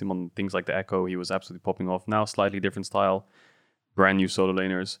playing against him on things like the Echo. He was absolutely popping off. Now slightly different style, brand new solo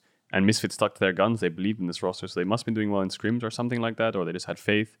laners. And Misfits stuck to their guns. They believed in this roster, so they must have been doing well in scrims or something like that, or they just had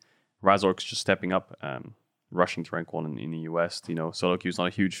faith. Razork's just stepping up, rushing to rank 1 in the US. You know, solo queue is not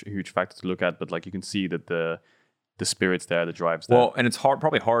a huge factor to look at, but like you can see that the spirit's there, the drive's there. Well, and it's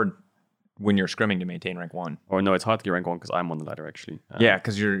probably hard when you're scrimming to maintain rank 1. Or no, it's hard to get rank 1 because I'm on the ladder actually. Yeah,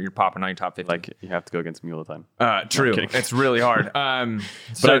 because you're popping on your top 50. Like you have to go against me all the time. True, No, it's really hard.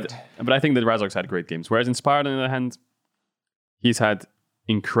 But I think that Razork's had great games. Whereas Inspired, on the other hand, he's had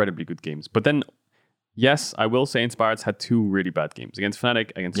incredibly good games. But then, yes, I will say Inspired's had 2 really bad games. Against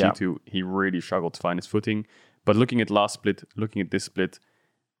Fnatic, against G2, he really struggled to find his footing. But looking at last split, looking at this split,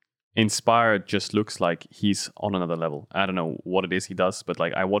 Inspired just looks like he's on another level. I don't know what it is he does, but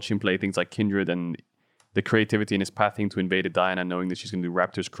like I watch him play things like Kindred and the creativity in his pathing to invade a Diana, knowing that she's going to do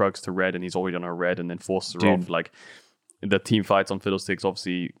Raptors Krugs to red and he's already on her red and then forces her off. Like the team fights on Fiddlesticks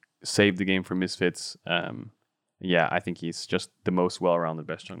obviously saved the game for Misfits. Yeah, I think he's just the most well-rounded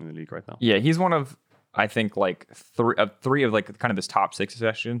best jungler in the league right now. Yeah, he's one of, I think, like three of like kind of this top 6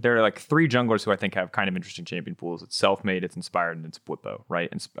 session. There are like 3 junglers who I think have kind of interesting champion pools. It's Selfmade, it's Inspired, and it's Bwipo, right?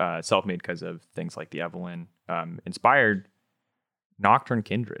 And Selfmade because of things like the Evelynn. Inspired, Nocturne,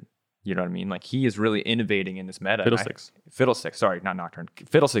 Kindred. You know what I mean? Like he is really innovating in this meta. Fiddlesticks, sorry, not Nocturne.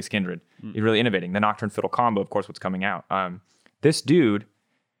 Fiddlesticks, Kindred. He's really innovating. The Nocturne Fiddle combo, of course, what's coming out. This dude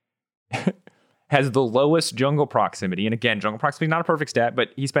has the lowest jungle proximity. And again, jungle proximity is not a perfect stat, but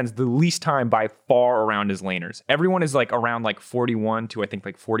he spends the least time by far around his laners. Everyone is like around like 41 to I think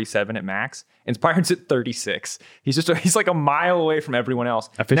like 47 at max. Inspired's at 36. He's like a mile away from everyone else.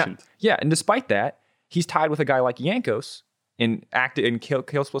 Efficient. Now, yeah, and despite that, he's tied with a guy like Jankos in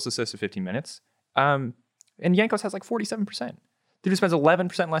kills plus assists in 15 minutes. And Jankos has like 47%. Dude spends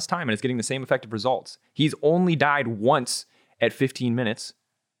 11% less time and is getting the same effective results. He's only died once at 15 minutes.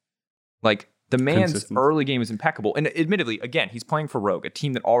 Like, the man's early game is impeccable. And admittedly, again, he's playing for Rogue, a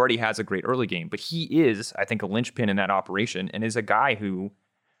team that already has a great early game. But he is, I think, a linchpin in that operation and is a guy who,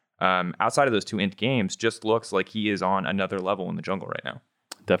 outside of those 2 int games, just looks like he is on another level in the jungle right now.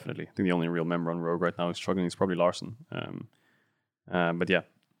 Definitely. I think the only real member on Rogue right now who's struggling is probably Larson. But yeah,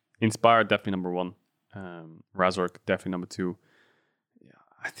 Inspired, definitely number 1. Razork, definitely number 2. Yeah,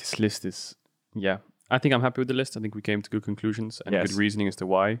 this list is, yeah. I think I'm happy with the list. I think we came to good conclusions and good reasoning as to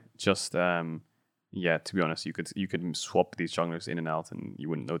why. Just, yeah, to be honest, you could swap these junglers in and out and you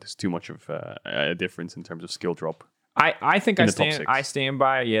wouldn't notice too much of a difference in terms of skill drop. I think I stand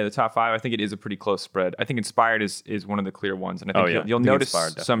by, the top 5. I think it is a pretty close spread. I think Inspired is one of the clear ones. And I think you'll notice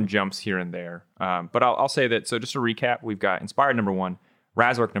some jumps here and there. But I'll say that, so just to recap, we've got Inspired number 1,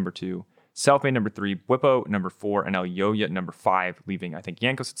 Razork number 2, Selfmade number 3, Bwipo number 4, and Elyoya number 5, leaving, I think,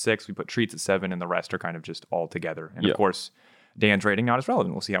 Jankos at 6. We put Treats at 7, and the rest are kind of just all together. And of course, Dan's rating not as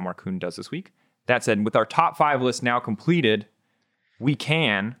relevant. We'll see how Markoon does this week. That said, with our top 5 list now completed, we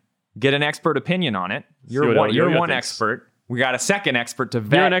can get an expert opinion on it. You're one expert. We got a second expert to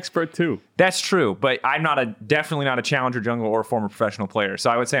vet. You're an expert too. That's true, but I'm definitely not a challenger jungler or a former professional player. So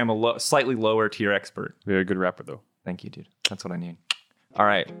I would say I'm a slightly lower tier expert. Very good rapper though. Thank you, dude. That's what I need. All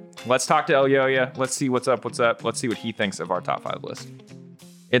right, let's talk to Elyoya. Let's see what's up. Let's see what he thinks of our top 5 list.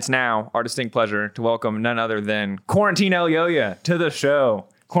 It's now our distinct pleasure to welcome none other than Quarantine Elyoya to the show.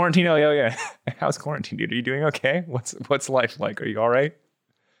 Quarantine Elyoya, how's quarantine, dude? Are you doing okay? What's life like? Are you all right?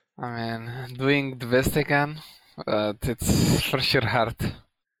 I mean, doing the best I can. It's for sure hard.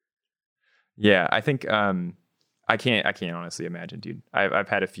 Yeah, I think I can't honestly imagine, dude. I've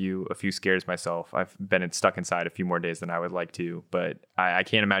had a few scares myself. I've been stuck inside a few more days than I would like to, but I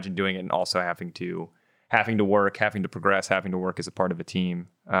can't imagine doing it and also having to work, having to progress, having to work as a part of a team.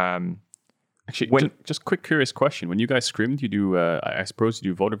 Actually, just quick curious question: when you guys scrimmed, you do I suppose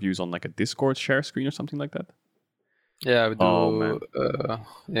you do vote reviews on like a Discord share screen or something like that? Yeah, we do. Oh, man.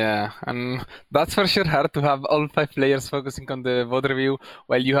 Yeah, and that's for sure hard to have all 5 players focusing on the vote review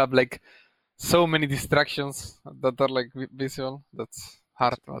while you have like so many distractions that are like visual. That's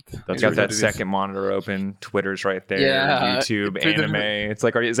hard, but That's You it got is that what it is. second monitor open. Twitter's right there. Yeah, YouTube, Twitter. anime. It's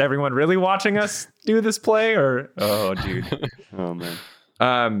like, is everyone really watching us do this play? Or dude. Oh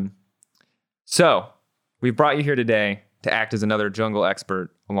man. So we've brought you here today to act as another jungle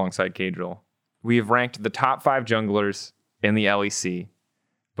expert alongside Cadril. We've ranked the top 5 junglers in the LEC.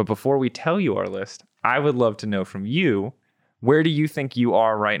 But before we tell you our list, I would love to know from you, where do you think you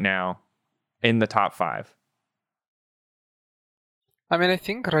are right now in the top 5? I mean, I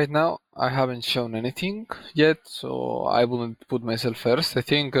think right now I haven't shown anything yet, so I wouldn't put myself first. I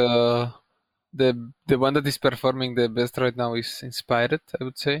think the one that is performing the best right now is Inspired, I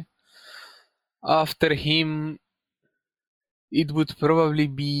would say. After him, it would probably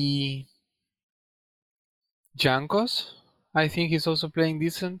be Jankos. I think he's also playing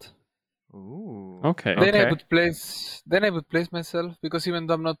decent. Ooh. Okay. Then Okay. I would place myself, because even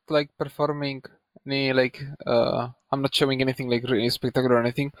though I'm not like performing any like I'm not showing anything like really spectacular or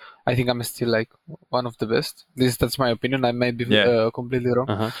anything, I think I'm still like one of the best. That's my opinion. I might be Yeah. completely wrong.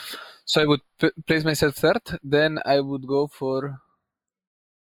 Uh-huh. So I would place myself third. Then I would go for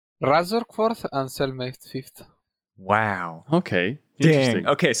Razork fourth and Cellmate fifth. Wow. Okay. Dang. Interesting.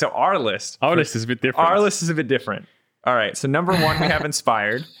 Okay, so our list. Our list is a bit different. Our list is a bit different. All right, so number 1, we have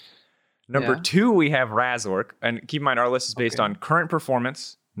Inspired. Number Yeah. 2, we have Razork. And keep in mind, our list is based Okay. on current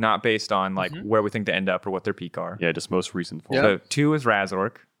performance, not based on like where we think to end up or what their peak are. Yeah, just most recent form. Yeah. So 2 is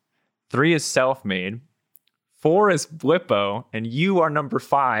Razork. 3 is Self-Made. 4 is Blippo. And you are number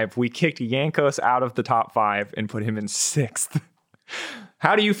 5. We kicked Jankos out of the top 5 and put him in 6th.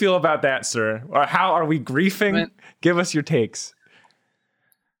 How do you feel about that, sir? Or how are we griefing? Man. Give us your takes.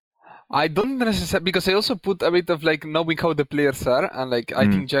 I don't necessarily, because I also put a bit of like knowing how the players are, and like I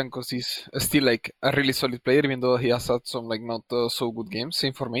think Jankos is still like a really solid player, even though he has had some like not so good games.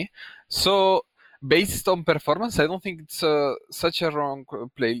 Same for me. So based on performance, I don't think it's such a wrong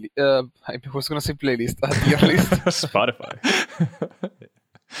I was gonna say playlist, a tier list. Spotify.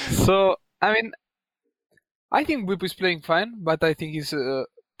 So I mean, I think Whip is playing fine, but I think he's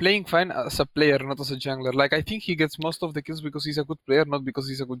playing fine as a player, not as a jungler. Like I think he gets most of the kills because he's a good player, not because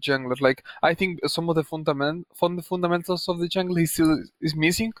he's a good jungler. Like I think some of the fundamentals of the jungle he still is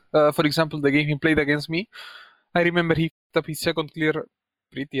missing. For example, the game he played against me, I remember he picked up his second clear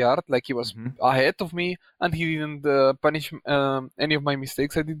pretty hard. Like he was ahead of me, and he didn't punish any of my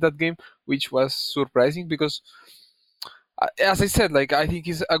mistakes I did that game, which was surprising because, as I said, like I think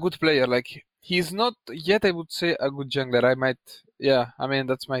he's a good player. Like he's not yet, I would say, a good jungler. I mean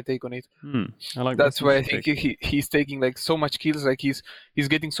that's my take on it. I like That's that. why I think he's taking like so much kills. Like he's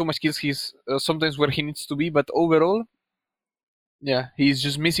getting so much kills. He's sometimes where he needs to be, but overall, yeah, he's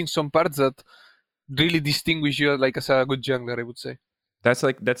just missing some parts that really distinguish you like as a good jungler, I would say. That's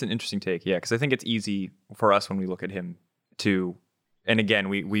an interesting take, yeah, because I think it's easy for us when we look at him to, and again,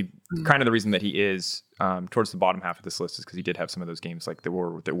 we kind of the reason that he is towards the bottom half of this list is because he did have some of those games like that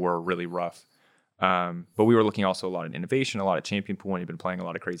were really rough. But we were looking also a lot at innovation, a lot at champion pool, and he'd been playing a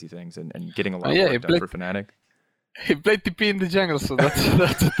lot of crazy things and getting a lot of work done for Fnatic. He played TP in the jungle, so that's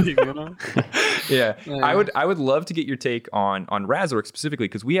the thing, you know. Yeah. I would love to get your take on Razork specifically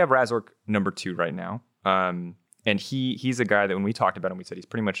because we have Razork number 2 right now. And he's a guy that when we talked about him, we said he's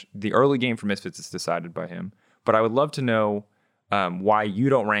pretty much the early game for Misfits is decided by him. But I would love to know why you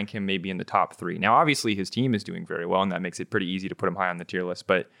don't rank him maybe in the top 3. Now, obviously, his team is doing very well, and that makes it pretty easy to put him high on the tier list.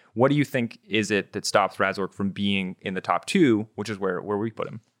 But what do you think is it that stops Razork from being in the top 2, which is where we put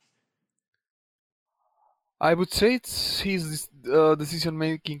him? I would say it's his decision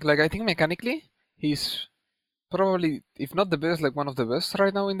making. Like I think mechanically, he's probably, if not the best, like one of the best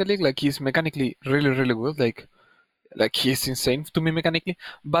right now in the league. Like he's mechanically really, really good. Like he's insane to me mechanically.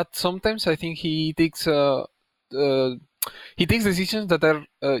 But sometimes I think he takes decisions that are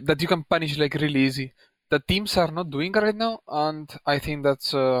that you can punish like really easy. The teams are not doing right now, and I think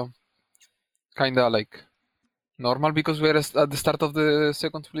that's kind of like normal because we're at the start of the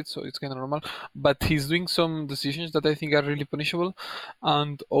second split, so it's kind of normal. But he's doing some decisions that I think are really punishable,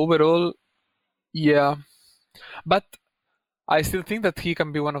 and overall, yeah. But I still think that he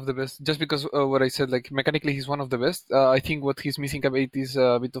can be one of the best, just because what I said, like mechanically he's one of the best. I think what he's missing a bit is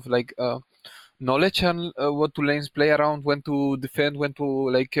a bit of like knowledge and what to lanes play around, when to defend, when to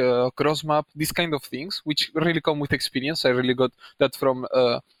like cross map, these kind of things, which really come with experience. I really got that from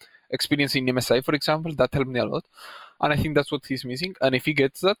experience in MSI, for example. That helped me a lot, and I think that's what he's missing. And if he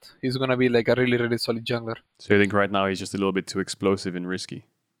gets that, he's gonna be like a really, really solid jungler. So you think right now he's just a little bit too explosive and risky?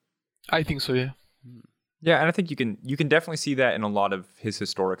 I think so, yeah. Yeah, and I think you can definitely see that in a lot of his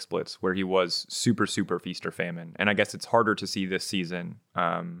historic splits where he was super, super feast or famine. And I guess it's harder to see this season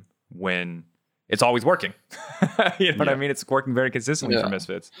when it's always working. You know what I mean? It's working very consistently for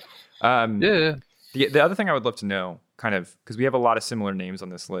Misfits. Yeah. The other thing I would love to know, kind of, because we have a lot of similar names on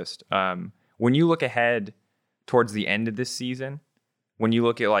this list. When you look ahead towards the end of this season, when you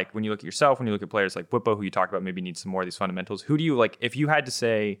look at yourself, when you look at players like Bwipo, who you talked about maybe need some more of these fundamentals, who do you like? If you had to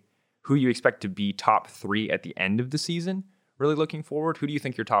say who you expect to be top 3 at the end of the season, really looking forward, who do you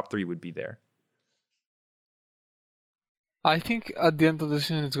think your top 3 would be there? I think at the end of the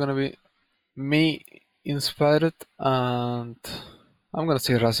season it's gonna be me, Inspired, and I'm gonna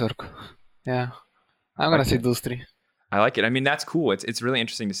say Razork. Yeah, I'm gonna say those 3. I like it. I mean, that's cool. It's really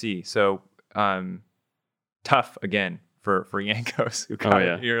interesting to see. So tough again for Jankos, who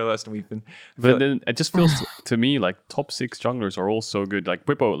got your list, and we've been. But then it just feels to me like top 6 junglers are all so good. Like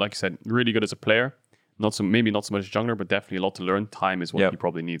Bwipo, like you said, really good as a player. Maybe not so much jungler, but definitely a lot to learn. Time is what he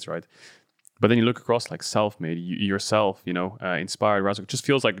probably needs, right? But then you look across like Selfmade, yourself, Inspired, Razork. Just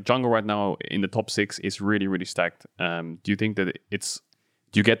feels like jungle right now in the top 6 is really, really stacked. Do you think that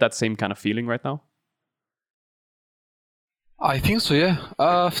do you get that same kind of feeling right now? I think so, yeah.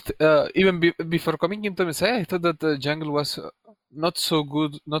 Even before coming into MSI, I thought that the jungle was not so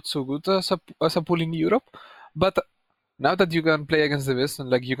good as a pool in Europe. But now that you can play against the best, and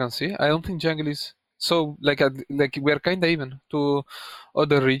like you can see, I don't think jungle is so like we're kind of even to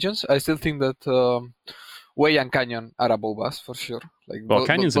other regions. I still think that Wei and Canyon are above us for sure. Like, well,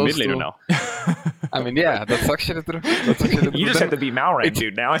 Canyon's a mid laner now. I mean, yeah, that's actually true. You just have to beat Malrang,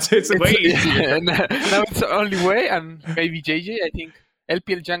 dude. Now it's way easier. Now it's only Wei and maybe JJ. I think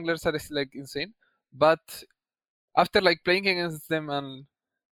LPL junglers are like insane. But after like playing against them and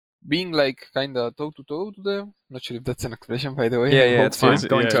being like kind of toe to toe to them, not sure if that's an expression, by the way. Yeah, it's fine.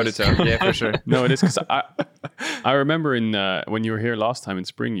 Going toe to toe. Yeah, for sure. No, it is, because I remember when you were here last time in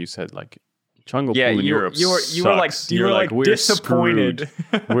spring, you said like jungle pool in Europe you were like we're disappointed.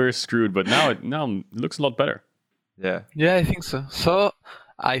 We're screwed, but now it looks a lot better. Yeah, I think so. So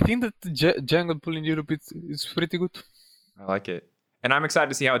I think that the jungle pool in Europe is pretty good. I like it, and I'm excited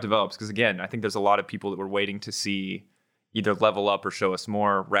to see how it develops, because again, I think there's a lot of people that were waiting to see either level up or show us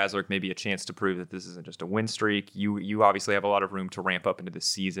more. Razork maybe a chance to prove that this isn't just a win streak. You obviously have a lot of room to ramp up into this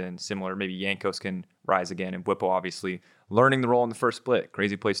season. Similar, maybe Jankos can rise again, and Bwipo obviously learning the role in the first split.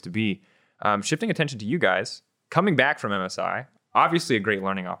 Crazy place to be. Shifting attention to you guys, coming back from MSI, obviously a great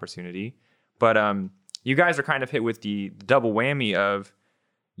learning opportunity, but you guys are kind of hit with the double whammy of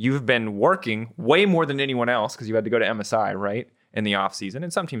you've been working way more than anyone else because you had to go to MSI, right, in the off season,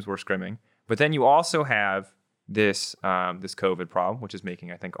 and some teams were scrimming. But then you also have this COVID problem, which is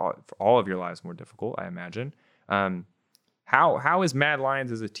making, I think, all of your lives more difficult, I imagine. How is Mad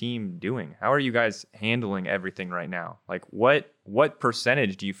Lions as a team doing? How are you guys handling everything right now? Like, what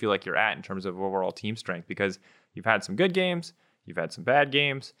percentage do you feel like you're at in terms of overall team strength? Because you've had some good games, you've had some bad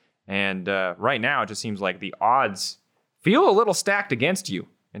games, and right now it just seems like the odds feel a little stacked against you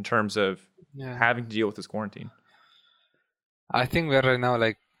in terms of having to deal with this quarantine. I think we're right now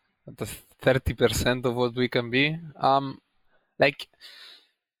like at the 30% of what we can be. Like,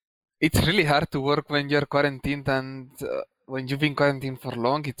 it's really hard to work when you're quarantined, and when you've been quarantined for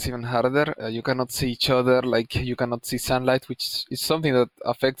long, it's even harder. You cannot see each other, like you cannot see sunlight, which is something that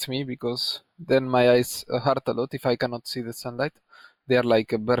affects me because then my eyes hurt a lot if I cannot see the sunlight. They are like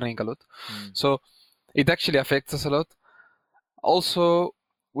burning a lot. So it actually affects us a lot. Also,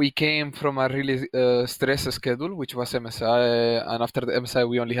 we came from a really stressed schedule, which was MSI, and after the MSI,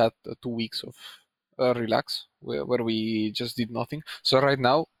 we only had 2 weeks of relax, where we just did nothing. So right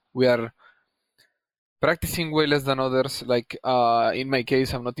now, we are practicing way less than others. Like in my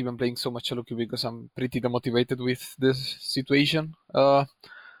case, I'm not even playing so much solo queue because I'm pretty demotivated with this situation.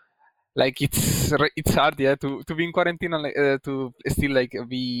 Like it's hard, to be in quarantine and to still like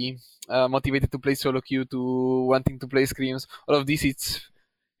be motivated to play solo queue, to wanting to play scrims. All of this,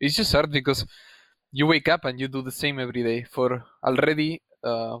 it's just hard because you wake up and you do the same every day. For already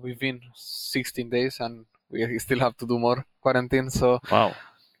we've been 16 days and we still have to do more quarantine. So wow.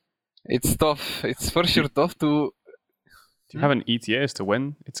 It's tough. It's for sure tough to. Do you have an ETA as to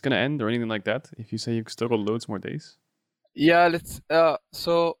when it's gonna end or anything like that? If you say you've still got loads more days. Yeah, let's.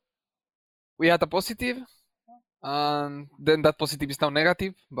 So we had a positive, and then that positive is now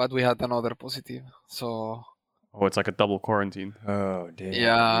negative, but we had another positive. So. Oh, it's like a double quarantine. Oh, damn.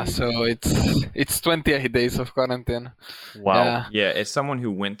 Yeah, so it's 28 days of quarantine. Wow. Yeah, as someone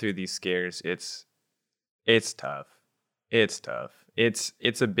who went through these scares, it's tough. It's tough.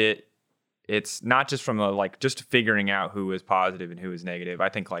 It's a bit. It's not just from just figuring out who is positive and who is negative. I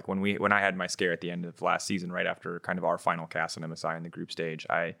think like when I had my scare at the end of last season, right after kind of our final cast on MSI in the group stage,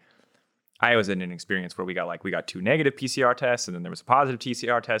 I I was in an experience where we got 2 negative PCR tests, and then there was a positive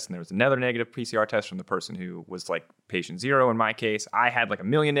PCR test, and there was another negative PCR test from the person who was like patient 0 in my case. I had like 1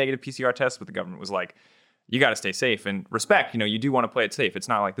 million negative PCR tests, but the government was like, you got to stay safe and respect. You do want to play it safe. It's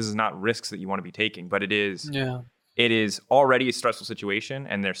not like this is not risks that you want to be taking, but it is. Yeah. It is already a stressful situation,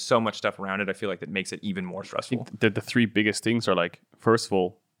 and there's so much stuff around it. I feel like that makes it even more stressful. The 3 biggest things are like, first of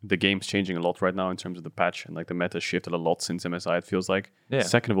all, the game's changing a lot right now in terms of the patch, and like the meta shifted a lot since MSI, it feels like. Yeah.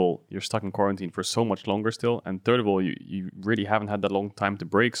 Second of all, you're stuck in quarantine for so much longer still. And third of all, you really haven't had that long time to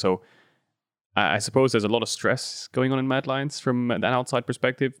break. So I suppose there's a lot of stress going on in Mad Lions from an outside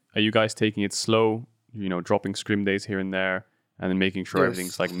perspective. Are you guys taking it slow, dropping scrim days here and there, and then making sure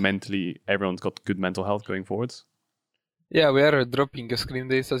everything's like mentally, everyone's got good mental health going forwards? Yeah, we are dropping screen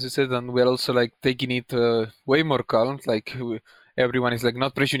days, as you said, and we are also like taking it way more calm. Like everyone is like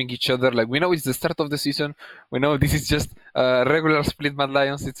not pressuring each other. Like we know it's the start of the season. We know this is just regular split Mad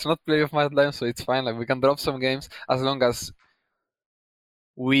Lions. It's not playoff Mad Lions, so it's fine. Like we can drop some games as long as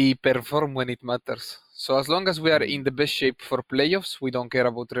we perform when it matters. So as long as we are in the best shape for playoffs, we don't care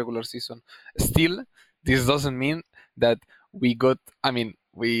about regular season. Still, this doesn't mean that we got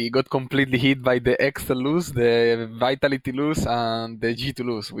completely hit by the Excel lose, the Vitality lose, and the G2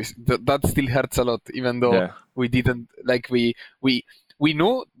 lose. That still hurts a lot, even though we didn't, like, we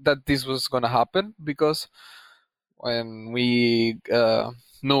knew that this was going to happen, because when we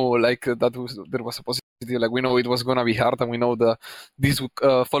know, like, there was a positive, like, we know it was going to be hard, and we know these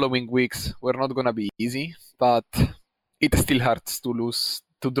following weeks were not going to be easy, but it still hurts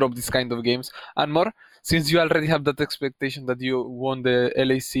to drop this kind of games, and more since you already have that expectation that you won the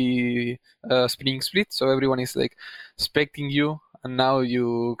LAC spring split, so everyone is like expecting you, and now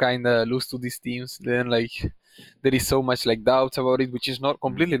you kind of lose to these teams. Then like there is so much like doubts about it, which is not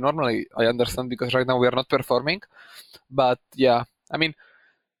completely normal. I understand, because right now we are not performing, but yeah, I mean,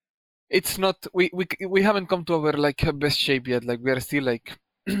 it's not we haven't come to our like best shape yet. Like we are still like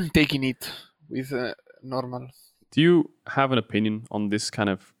taking it with normal. Do you have an opinion on this kind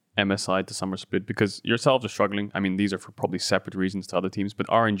of MSI to summer split? Because yourselves are struggling. I mean, these are for probably separate reasons to other teams, but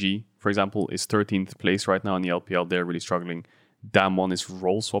RNG, for example, is 13th place right now in the LPL. They're really struggling. Damwon is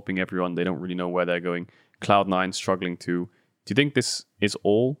role swapping everyone. They don't really know where they're going. Cloud9 struggling too. Do you think this is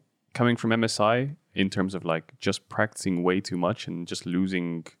all coming from MSI in terms of like just practicing way too much and just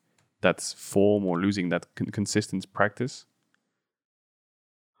losing that form or losing that consistent practice?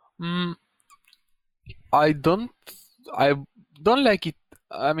 I don't like it.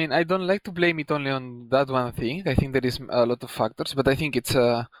 I mean, I don't like to blame it only on that one thing. I think there is a lot of factors, but I think it's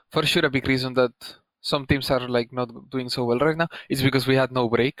for sure a big reason that some teams are like not doing so well right now. It's because we had no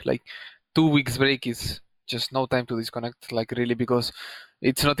break. Like 2 weeks break is just no time to disconnect. Like really, because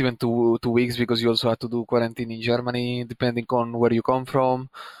it's not even two weeks, because you also have to do quarantine in Germany depending on where you come from,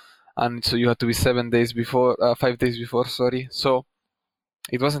 and so you have to be 5 days before. Sorry. So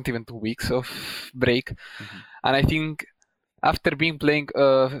it wasn't even 2 weeks of break, and I think after being playing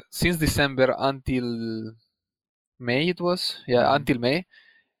since December until May, until May,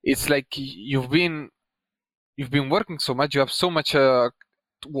 it's like you've been working so much, you have so much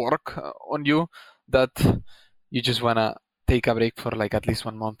work on you, that you just wanna take a break for like at least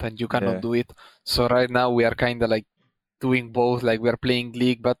 1 month, and you cannot do it. So right now we are kind of like doing both. Like we are playing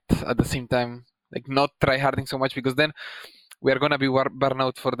League, but at the same time like not tryharding so much, because then we are gonna be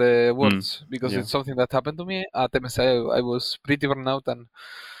burnout for the Worlds, because it's something that happened to me at MSI. I was pretty burnout, and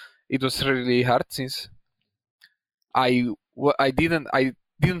it was really hard, since I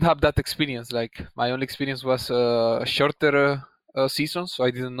didn't have that experience. Like my only experience was a shorter season, so I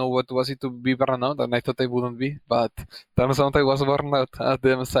didn't know what was it to be burnout, and I thought I wouldn't be, but turns out I was burnout at the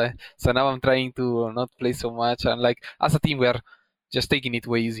MSI. So now I'm trying to not play so much, and like as a team we are just taking it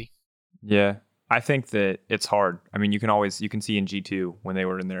way easy. Yeah. I think that it's hard. I mean, you can see in G2 when they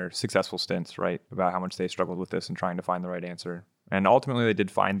were in their successful stints, right, about how much they struggled with this and trying to find the right answer. And ultimately they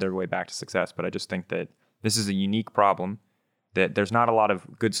did find their way back to success. But I just think that this is a unique problem that there's not a lot of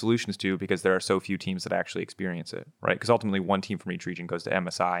good solutions to, because there are so few teams that actually experience it, right? Because ultimately one team from each region goes to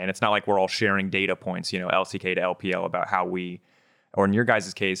MSI, and it's not like we're all sharing data points, LCK to LPL, about how or in your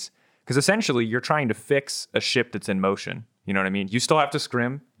guys' case, because essentially you're trying to fix a ship that's in motion. You know what I mean? You still have to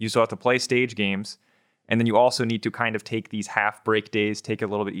scrim, you still have to play stage games, and then you also need to kind of take these half break days, take it a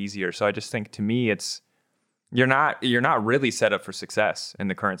little bit easier. So I just think, to me, you're not really set up for success in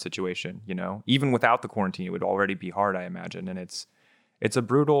the current situation. Even without the quarantine, it would already be hard, I imagine, and it's a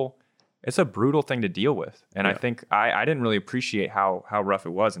brutal thing to deal with. And I think I didn't really appreciate how rough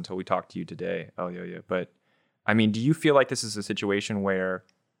it was until we talked to you today, Elyoya. But I mean, do you feel like this is a situation where,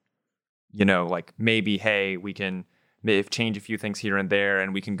 like maybe, hey, we can maybe change a few things here and there,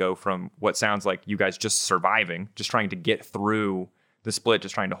 and we can go from what sounds like you guys just surviving, just trying to get through the split,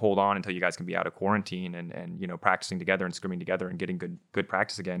 just trying to hold on until you guys can be out of quarantine and you know, practicing together and scrimming together and getting good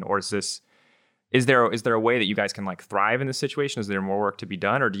practice again? Or is there a way that you guys can like thrive in this situation? Is there more work to be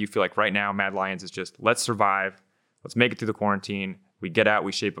done? Or do you feel like right now Mad Lions is just, let's survive, let's make it through the quarantine, we get out,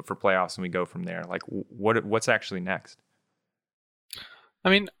 we shape up for playoffs, and we go from there? Like what's actually next? I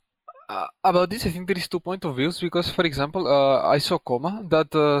mean, about this, I think there is 2 point of views because, for example, I saw Koma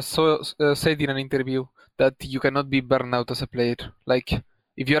that said in an interview that you cannot be burned out as a player. Like,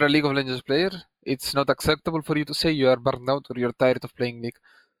 if you are a League of Legends player, it's not acceptable for you to say you are burned out or you're tired of playing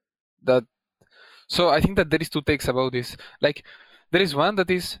League. So I think that there is 2 takes about this. Like, there is one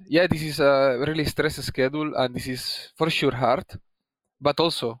that is, yeah, this is a really stressed schedule and this is for sure hard, but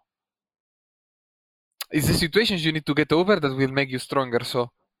also it's the situations you need to get over that will make you stronger.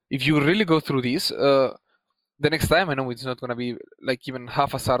 So if you really go through this, the next time, I know it's not gonna be like even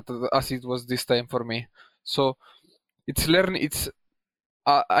half as hard as it was this time for me. So it's learning.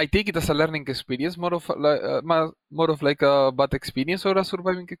 I take it as a learning experience, more of like a bad experience or a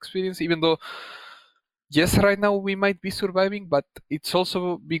surviving experience. Even though, yes, right now we might be surviving, but it's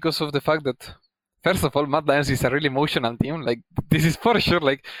also because of the fact that, first of all, Mad Lions is a really emotional team. Like, this is for sure.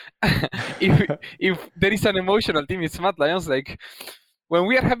 Like, if there is an emotional team, it's Mad Lions. Like, when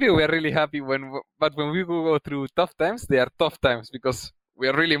we are happy, we are really happy. But when we go through tough times, they are tough times because we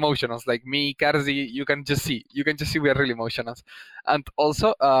are really emotional. Like me, Karzi, you can just see we are really emotional. And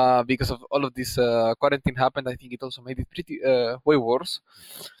also, because of all of this quarantine happened, I think it also made it pretty way worse.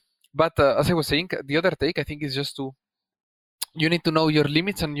 But as I was saying, the other take, I think, is just you need to know your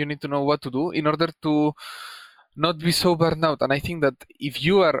limits and you need to know what to do in order to not be so burned out. And I think that if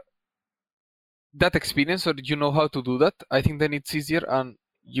you are that experience or you know how to do that, I think then it's easier and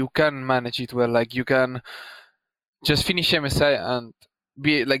you can manage it well. Like, you can just finish MSI and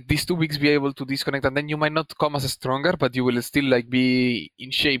be like these 2 weeks be able to disconnect, and then you might not come as stronger, but you will still like be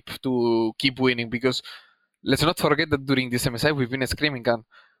in shape to keep winning. Because let's not forget that during this MSI we've been screaming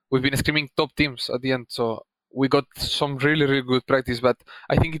top teams at the end. So we got some really, really good practice, but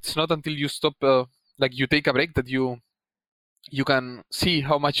I think it's not until you stop, like you take a break, that you can see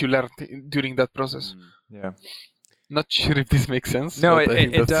how much you learned during that process. Yeah. Not sure if this makes sense. No,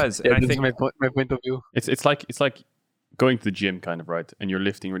 it does. Yeah, and I think my point of view. It's like going to the gym, kind of, right? And you're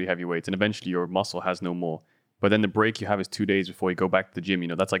lifting really heavy weights, and eventually your muscle has no more. But then the break you have is 2 days before you go back to the gym. You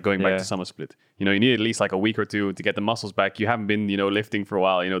know, that's like going back to summer split. You know, you need at least like a week or 2 to get the muscles back. You haven't been, lifting for a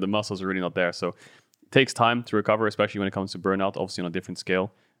while. You know, the muscles are really not there. So it takes time to recover, especially when it comes to burnout, obviously on a different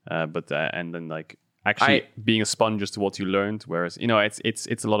scale. And then like actually being a sponge as to what you learned. Whereas,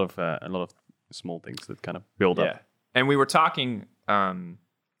 it's a lot of small things that kind of build up. And we were talking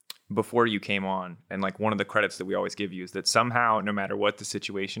before you came on, and like one of the credits that we always give you is that somehow, no matter what the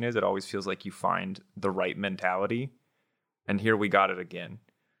situation is, it always feels like you find the right mentality. And here we got it again.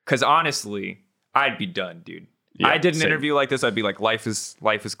 Because honestly, I'd be done, dude. Yeah, I did an same. interview like this, I'd be like, life is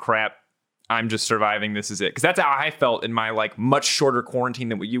crap. I'm just surviving. This is it. Because that's how I felt in my like much shorter quarantine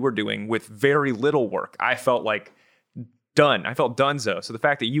than what you were doing with very little work. I felt like done. I felt donezo. So the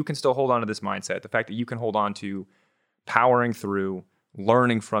fact that you can still hold on to this mindset, the fact that you can hold on to powering through,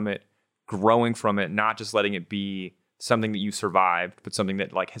 learning from it, growing from it, not just letting it be something that you survived, but something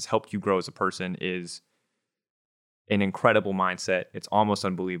that like has helped you grow as a person, is an incredible mindset. It's almost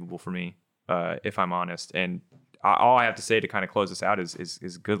unbelievable for me, if I'm honest. And all I have to say to kind of close this out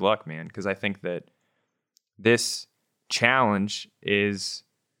is good luck, man. Because I think that this challenge is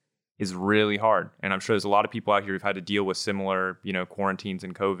really hard. And I'm sure there's a lot of people out here who've had to deal with similar, quarantines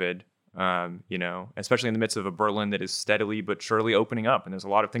and COVID, especially in the midst of a Berlin that is steadily but surely opening up. And there's a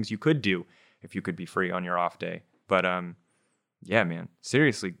lot of things you could do if you could be free on your off day. But yeah, man,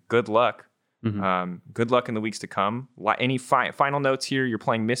 seriously, good luck. Mm-hmm. Good luck in the weeks to come. Any final notes here? You're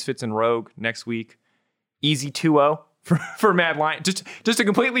playing Misfits and Rogue next week. Easy 2-0 for Mad Lion. Just to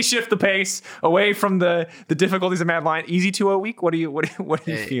completely shift the pace away from the difficulties of Mad Lion. Easy 2-0 week. What are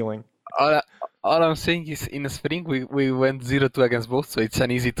you feeling? All I'm saying is, in the spring we went 0-2 against both, so it's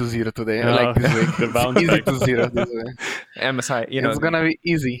an easy 2-0 today. Oh, like this week, the bounce easy back. 2-0 this way. MSI, It's gonna be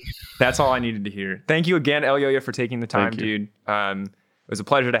easy. That's all I needed to hear. Thank you again, Elyoya, for taking the time, Thank you. dude. It was a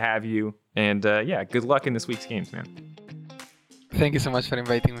pleasure to have you, and good luck in this week's games, man. Thank you so much for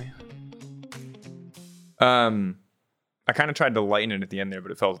inviting me. I kind of tried to lighten it at the end there,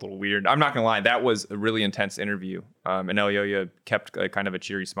 but it felt a little weird. I'm not gonna lie, that was a really intense interview. And Elyoya kept kind of a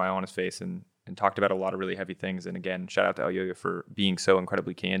cheery smile on his face and talked about a lot of really heavy things. And again, shout out to Elyoya for being so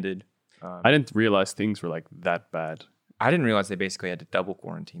incredibly candid. I didn't realize things were like that bad. I didn't realize they basically had to double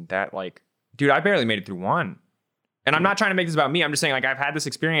quarantine. That, like, dude, I barely made it through one. And I'm not trying to make this about me. I'm just saying, like, I've had this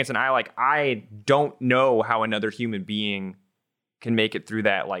experience, and I don't know how another human being can make it through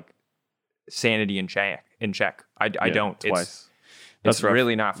that, like, sanity in check. I don't. Twice. It's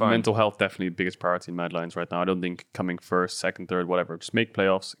really not fun. Mental health definitely the biggest priority in Mad Lions right now. I don't think coming first, second, third, whatever. Just make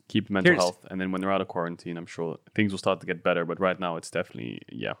playoffs, keep mental health, and then when they're out of quarantine, I'm sure things will start to get better. But right now, it's definitely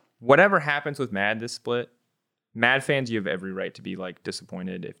Whatever happens with Mad this split, Mad fans, you have every right to be like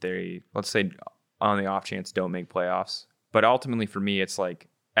disappointed if they, let's say, on the off chance don't make playoffs. But ultimately, for me, it's like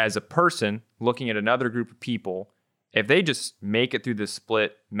as a person looking at another group of people. If they just make it through this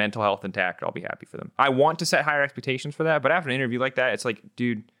split, mental health intact, I'll be happy for them. I want to set higher expectations for that, but after an interview like that, it's like,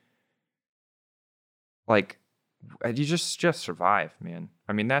 dude, like, you just survive, man.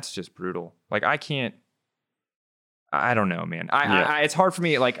 I mean, that's just brutal. Like, I don't know, man. It's hard for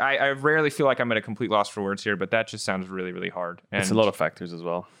me. Like, I rarely feel like I'm at a complete loss for words here, but that just sounds really, really hard. And it's a lot of factors as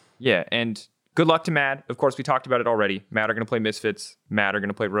well. Yeah, and good luck to Mad. Of course, we talked about it already. Mad are going to play Misfits. Mad are going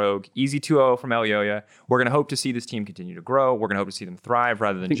to play Rogue. Easy 2-0 from Elyoya. We're going to hope to see this team continue to grow. We're going to hope to see them thrive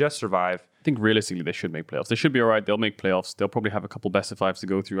rather than just survive. I think realistically they should make playoffs. They should be all right. They'll make playoffs. They'll probably have a couple best of fives to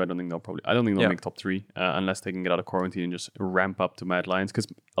go through. I don't think they'll make top 3 unless they can get out of quarantine and just ramp up to Mad Lions. Because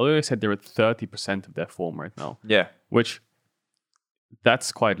Elyoya said they're at 30% of their form right now. Yeah, which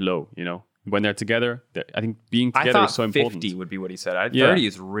that's quite low. You know. When they're together, I think being together is so important. 50 would be what he said. 30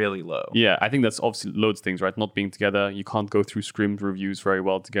 is really low. Yeah, I think that's obviously loads of things, right? Not being together, you can't go through scrims reviews very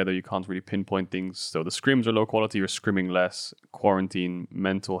well together. You can't really pinpoint things. So the scrims are low quality. You're scrimming less. Quarantine,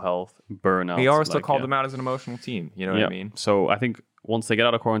 mental health, burnout. We always still called them out as an emotional team. You know what I mean? So I think once they get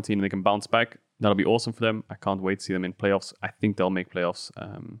out of quarantine and they can bounce back, that'll be awesome for them. I can't wait to see them in playoffs. I think they'll make playoffs.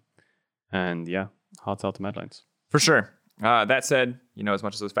 And yeah, hearts out to Mad Lions. For sure. That said, as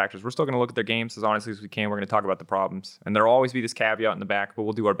much as those factors, we're still going to look at their games as honestly as we can. We're going to talk about the problems. And there'll always be this caveat in the back, but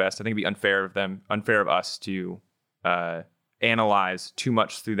we'll do our best. I think it'd be unfair of us to analyze too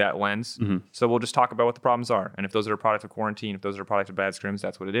much through that lens. Mm-hmm. So we'll just talk about what the problems are. And if those are a product of quarantine, if those are a product of bad scrims,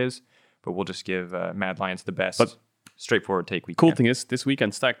 that's what it is. But we'll just give Mad Lions the best straightforward take we can. Cool thing is, this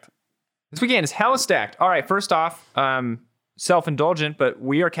weekend stacked. This weekend is hella stacked. All right, first off, self-indulgent, but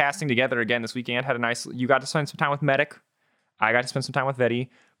we are casting together again this weekend. You got to spend some time with Medic. I got to spend some time with Vetty,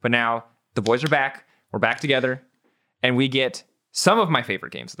 but now the boys are back. We're back together, and we get some of my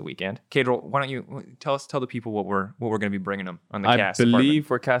favorite games of the weekend. Kadril, why don't you tell the people what we're going to be bringing them on the cast? I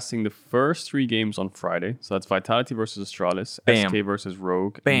believe we're casting the first 3 games on Friday. So that's Vitality versus Astralis, SK versus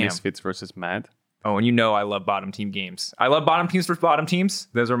Rogue, Misfits versus Mad. Oh, and I love bottom team games. I love bottom teams versus bottom teams.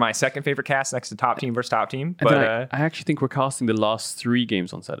 Those are my second favorite casts next to top team versus top team. But I actually think we're casting the last 3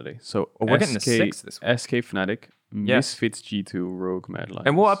 games on Saturday. So we're getting the 6 this week. SK Fnatic, Misfits G2, Rogue, Mad Lions.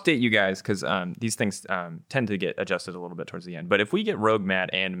 And we'll update you guys because these things tend to get adjusted a little bit towards the end. But if we get Rogue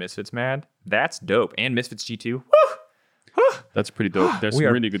Mad and Misfits Mad, that's dope. And Misfits G2, woo! That's pretty dope. There's some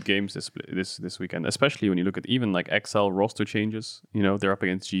really good games this weekend, especially when you look at even like XL roster changes. They're up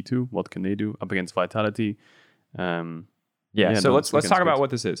against G2. What can they do? Up against Vitality. So let's talk about what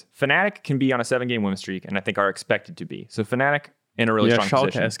this is. Fnatic can be on a 7-game win streak, and I think are expected to be. So Fnatic in a really strong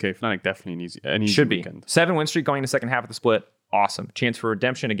position. SK, Fnatic definitely an easy weekend. 7 win streak going in the second half of the split. Awesome. Chance for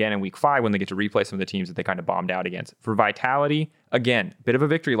redemption again in week 5 when they get to replay some of the teams that they kind of bombed out against. For Vitality, again, bit of a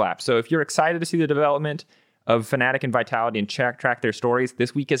victory lap. So if you're excited to see the development of Fnatic and Vitality and track their stories,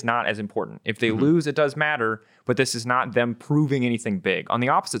 this week is not as important. If they lose, it does matter, but this is not them proving anything big. On the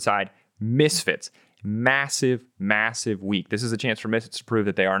opposite side, Misfits, massive, massive week. This is a chance for Misfits to prove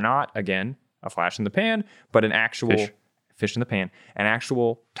that they are not, again, a flash in the pan, but an actual fish in the pan, an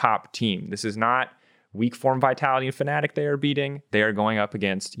actual top team. This is not weak form Vitality and Fnatic they are beating. They are going up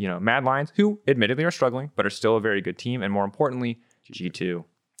against, Mad Lions, who admittedly are struggling, but are still a very good team. And more importantly, G2.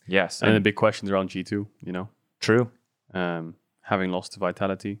 Yes. And the big questions around G2, True. Having lost to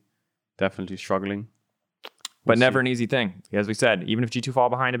Vitality, definitely struggling. But never an easy thing. As we said, even if G2 fall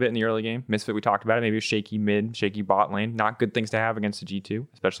behind a bit in the early game, Misfit, we talked about it, maybe a shaky mid, shaky bot lane. Not good things to have against a G2,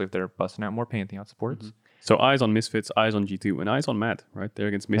 especially if they're busting out more Pantheon supports. Mm-hmm. So eyes on Misfits, eyes on G2, and eyes on Mad, right? They're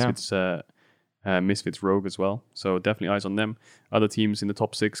against Misfits, Misfits Rogue as well. So definitely eyes on them. Other teams in the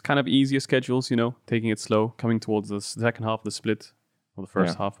top 6, kind of easier schedules, taking it slow, coming towards the second half of the split. Or the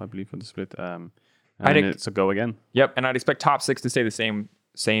first half, I believe, of the split. And it's a go again. Yep, and I'd expect top 6 to stay the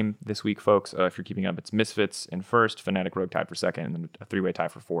same this week, folks. If you're keeping up, it's Misfits in first, Fnatic Rogue tied for second, and then a 3-way tie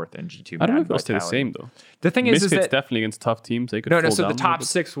for fourth, and G2. I don't know if it'll stay the same, though. The thing is Misfits that definitely against tough teams. They could so the top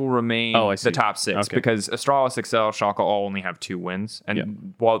 6 will remain the top 6 because Astralis, Excel, Schalke all only have 2 wins.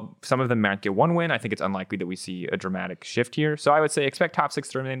 And while some of them might get 1 win, I think it's unlikely that we see a dramatic shift here. So I would say expect top 6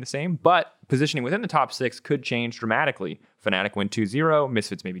 to remain the same, but positioning within the top 6 could change dramatically Fnatic win 2-0,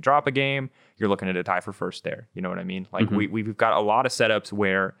 Misfits maybe drop a game, you're looking at a tie for first there. You know what I mean? Like we've got a lot of setups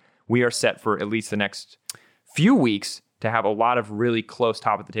where we are set for at least the next few weeks to have a lot of really close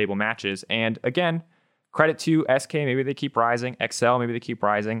top of the table matches. And again, credit to SK, maybe they keep rising. XL, maybe they keep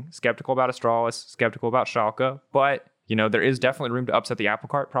rising. Skeptical about Astralis, skeptical about Schalke, but there is definitely room to upset the apple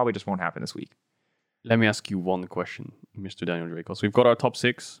cart. Probably just won't happen this week. Let me ask you one question, Mr. Daniel Dracos. We've got our top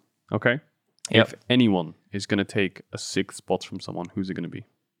 6, okay? Yep. If anyone is going to take a 6th spot from someone, who's it going to be?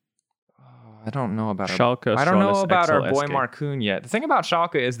 I don't know about Schalke, I don't know Astralis, about XL, our boy SK. Marcoon yet. The thing about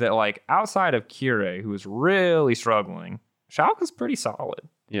Schalke is that, like, outside of Kire, who is really struggling, Schalke's pretty solid.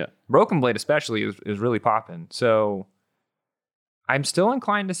 Yeah. Broken Blade especially is really popping. So I'm still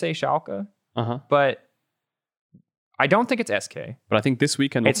inclined to say Schalke, but I don't think it's SK. But I think this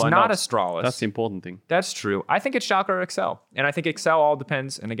weekend we'll It's find not out. Astralis. That's the important thing. That's true. I think it's Schalke or Excel. And I think Excel all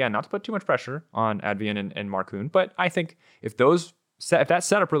depends, and again, not to put too much pressure on Advian and Marcoon, but I think if that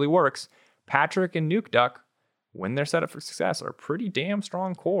setup really works, Patrick and Nuke Duck, when they're set up for success, are a pretty damn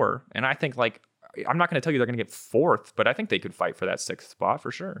strong core. And I think, like, I'm not going to tell you they're going to get 4th, but I think they could fight for that 6th spot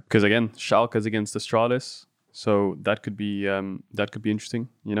for sure. Because again, Schalke's against Astralis, so that could be interesting.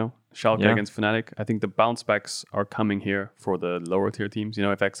 Schalke against Fnatic. I think the bounce backs are coming here for the lower tier teams.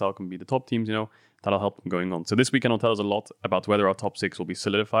 If XL can be the top teams, that'll help them going on. So this weekend will tell us a lot about whether our top 6 will be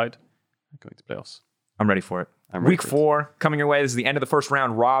solidified going to playoffs. I'm ready for it. I'm ready Week for it. 4 coming your way. This is the end of the first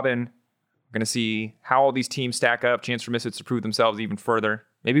round robin. We're going to see how all these teams stack up. Chance for Misfits to prove themselves even further.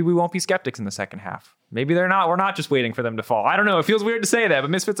 Maybe we won't be skeptics in the second half. Maybe they're not. We're not just waiting for them to fall. I don't know. It feels weird to say that, but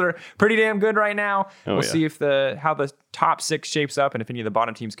Misfits are pretty damn good right now. We'll see if how the top 6 shapes up, and if any of the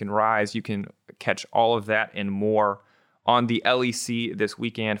bottom teams can rise. You can catch all of that and more on the LEC this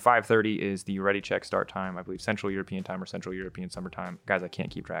weekend. 5:30 is the ready check start time. I believe Central European time or Central European summertime. Guys, I can't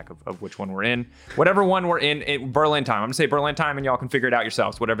keep track of which one we're in. Whatever one we're in Berlin time. I'm going to say Berlin time, and y'all can figure it out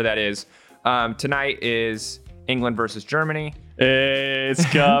yourselves, whatever that is. Tonight is England versus Germany. It's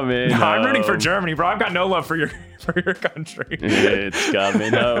coming. I'm rooting for Germany, bro. I've got no love for your country. It's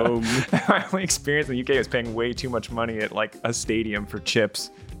coming home. My only experience in the UK was paying way too much money at like a stadium for chips.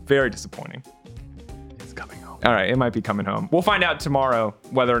 Very disappointing. It's coming home. All right, it might be coming home. We'll find out tomorrow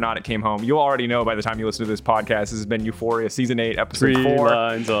whether or not it came home. You'll already know by the time you listen to this podcast. This has been Euphoria Season 8, Episode 4. 3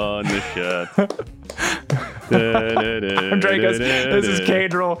 lines on the shirt. I'm Dracos. This is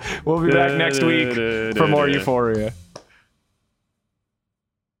Cadril. We'll be back next week for more Euphoria.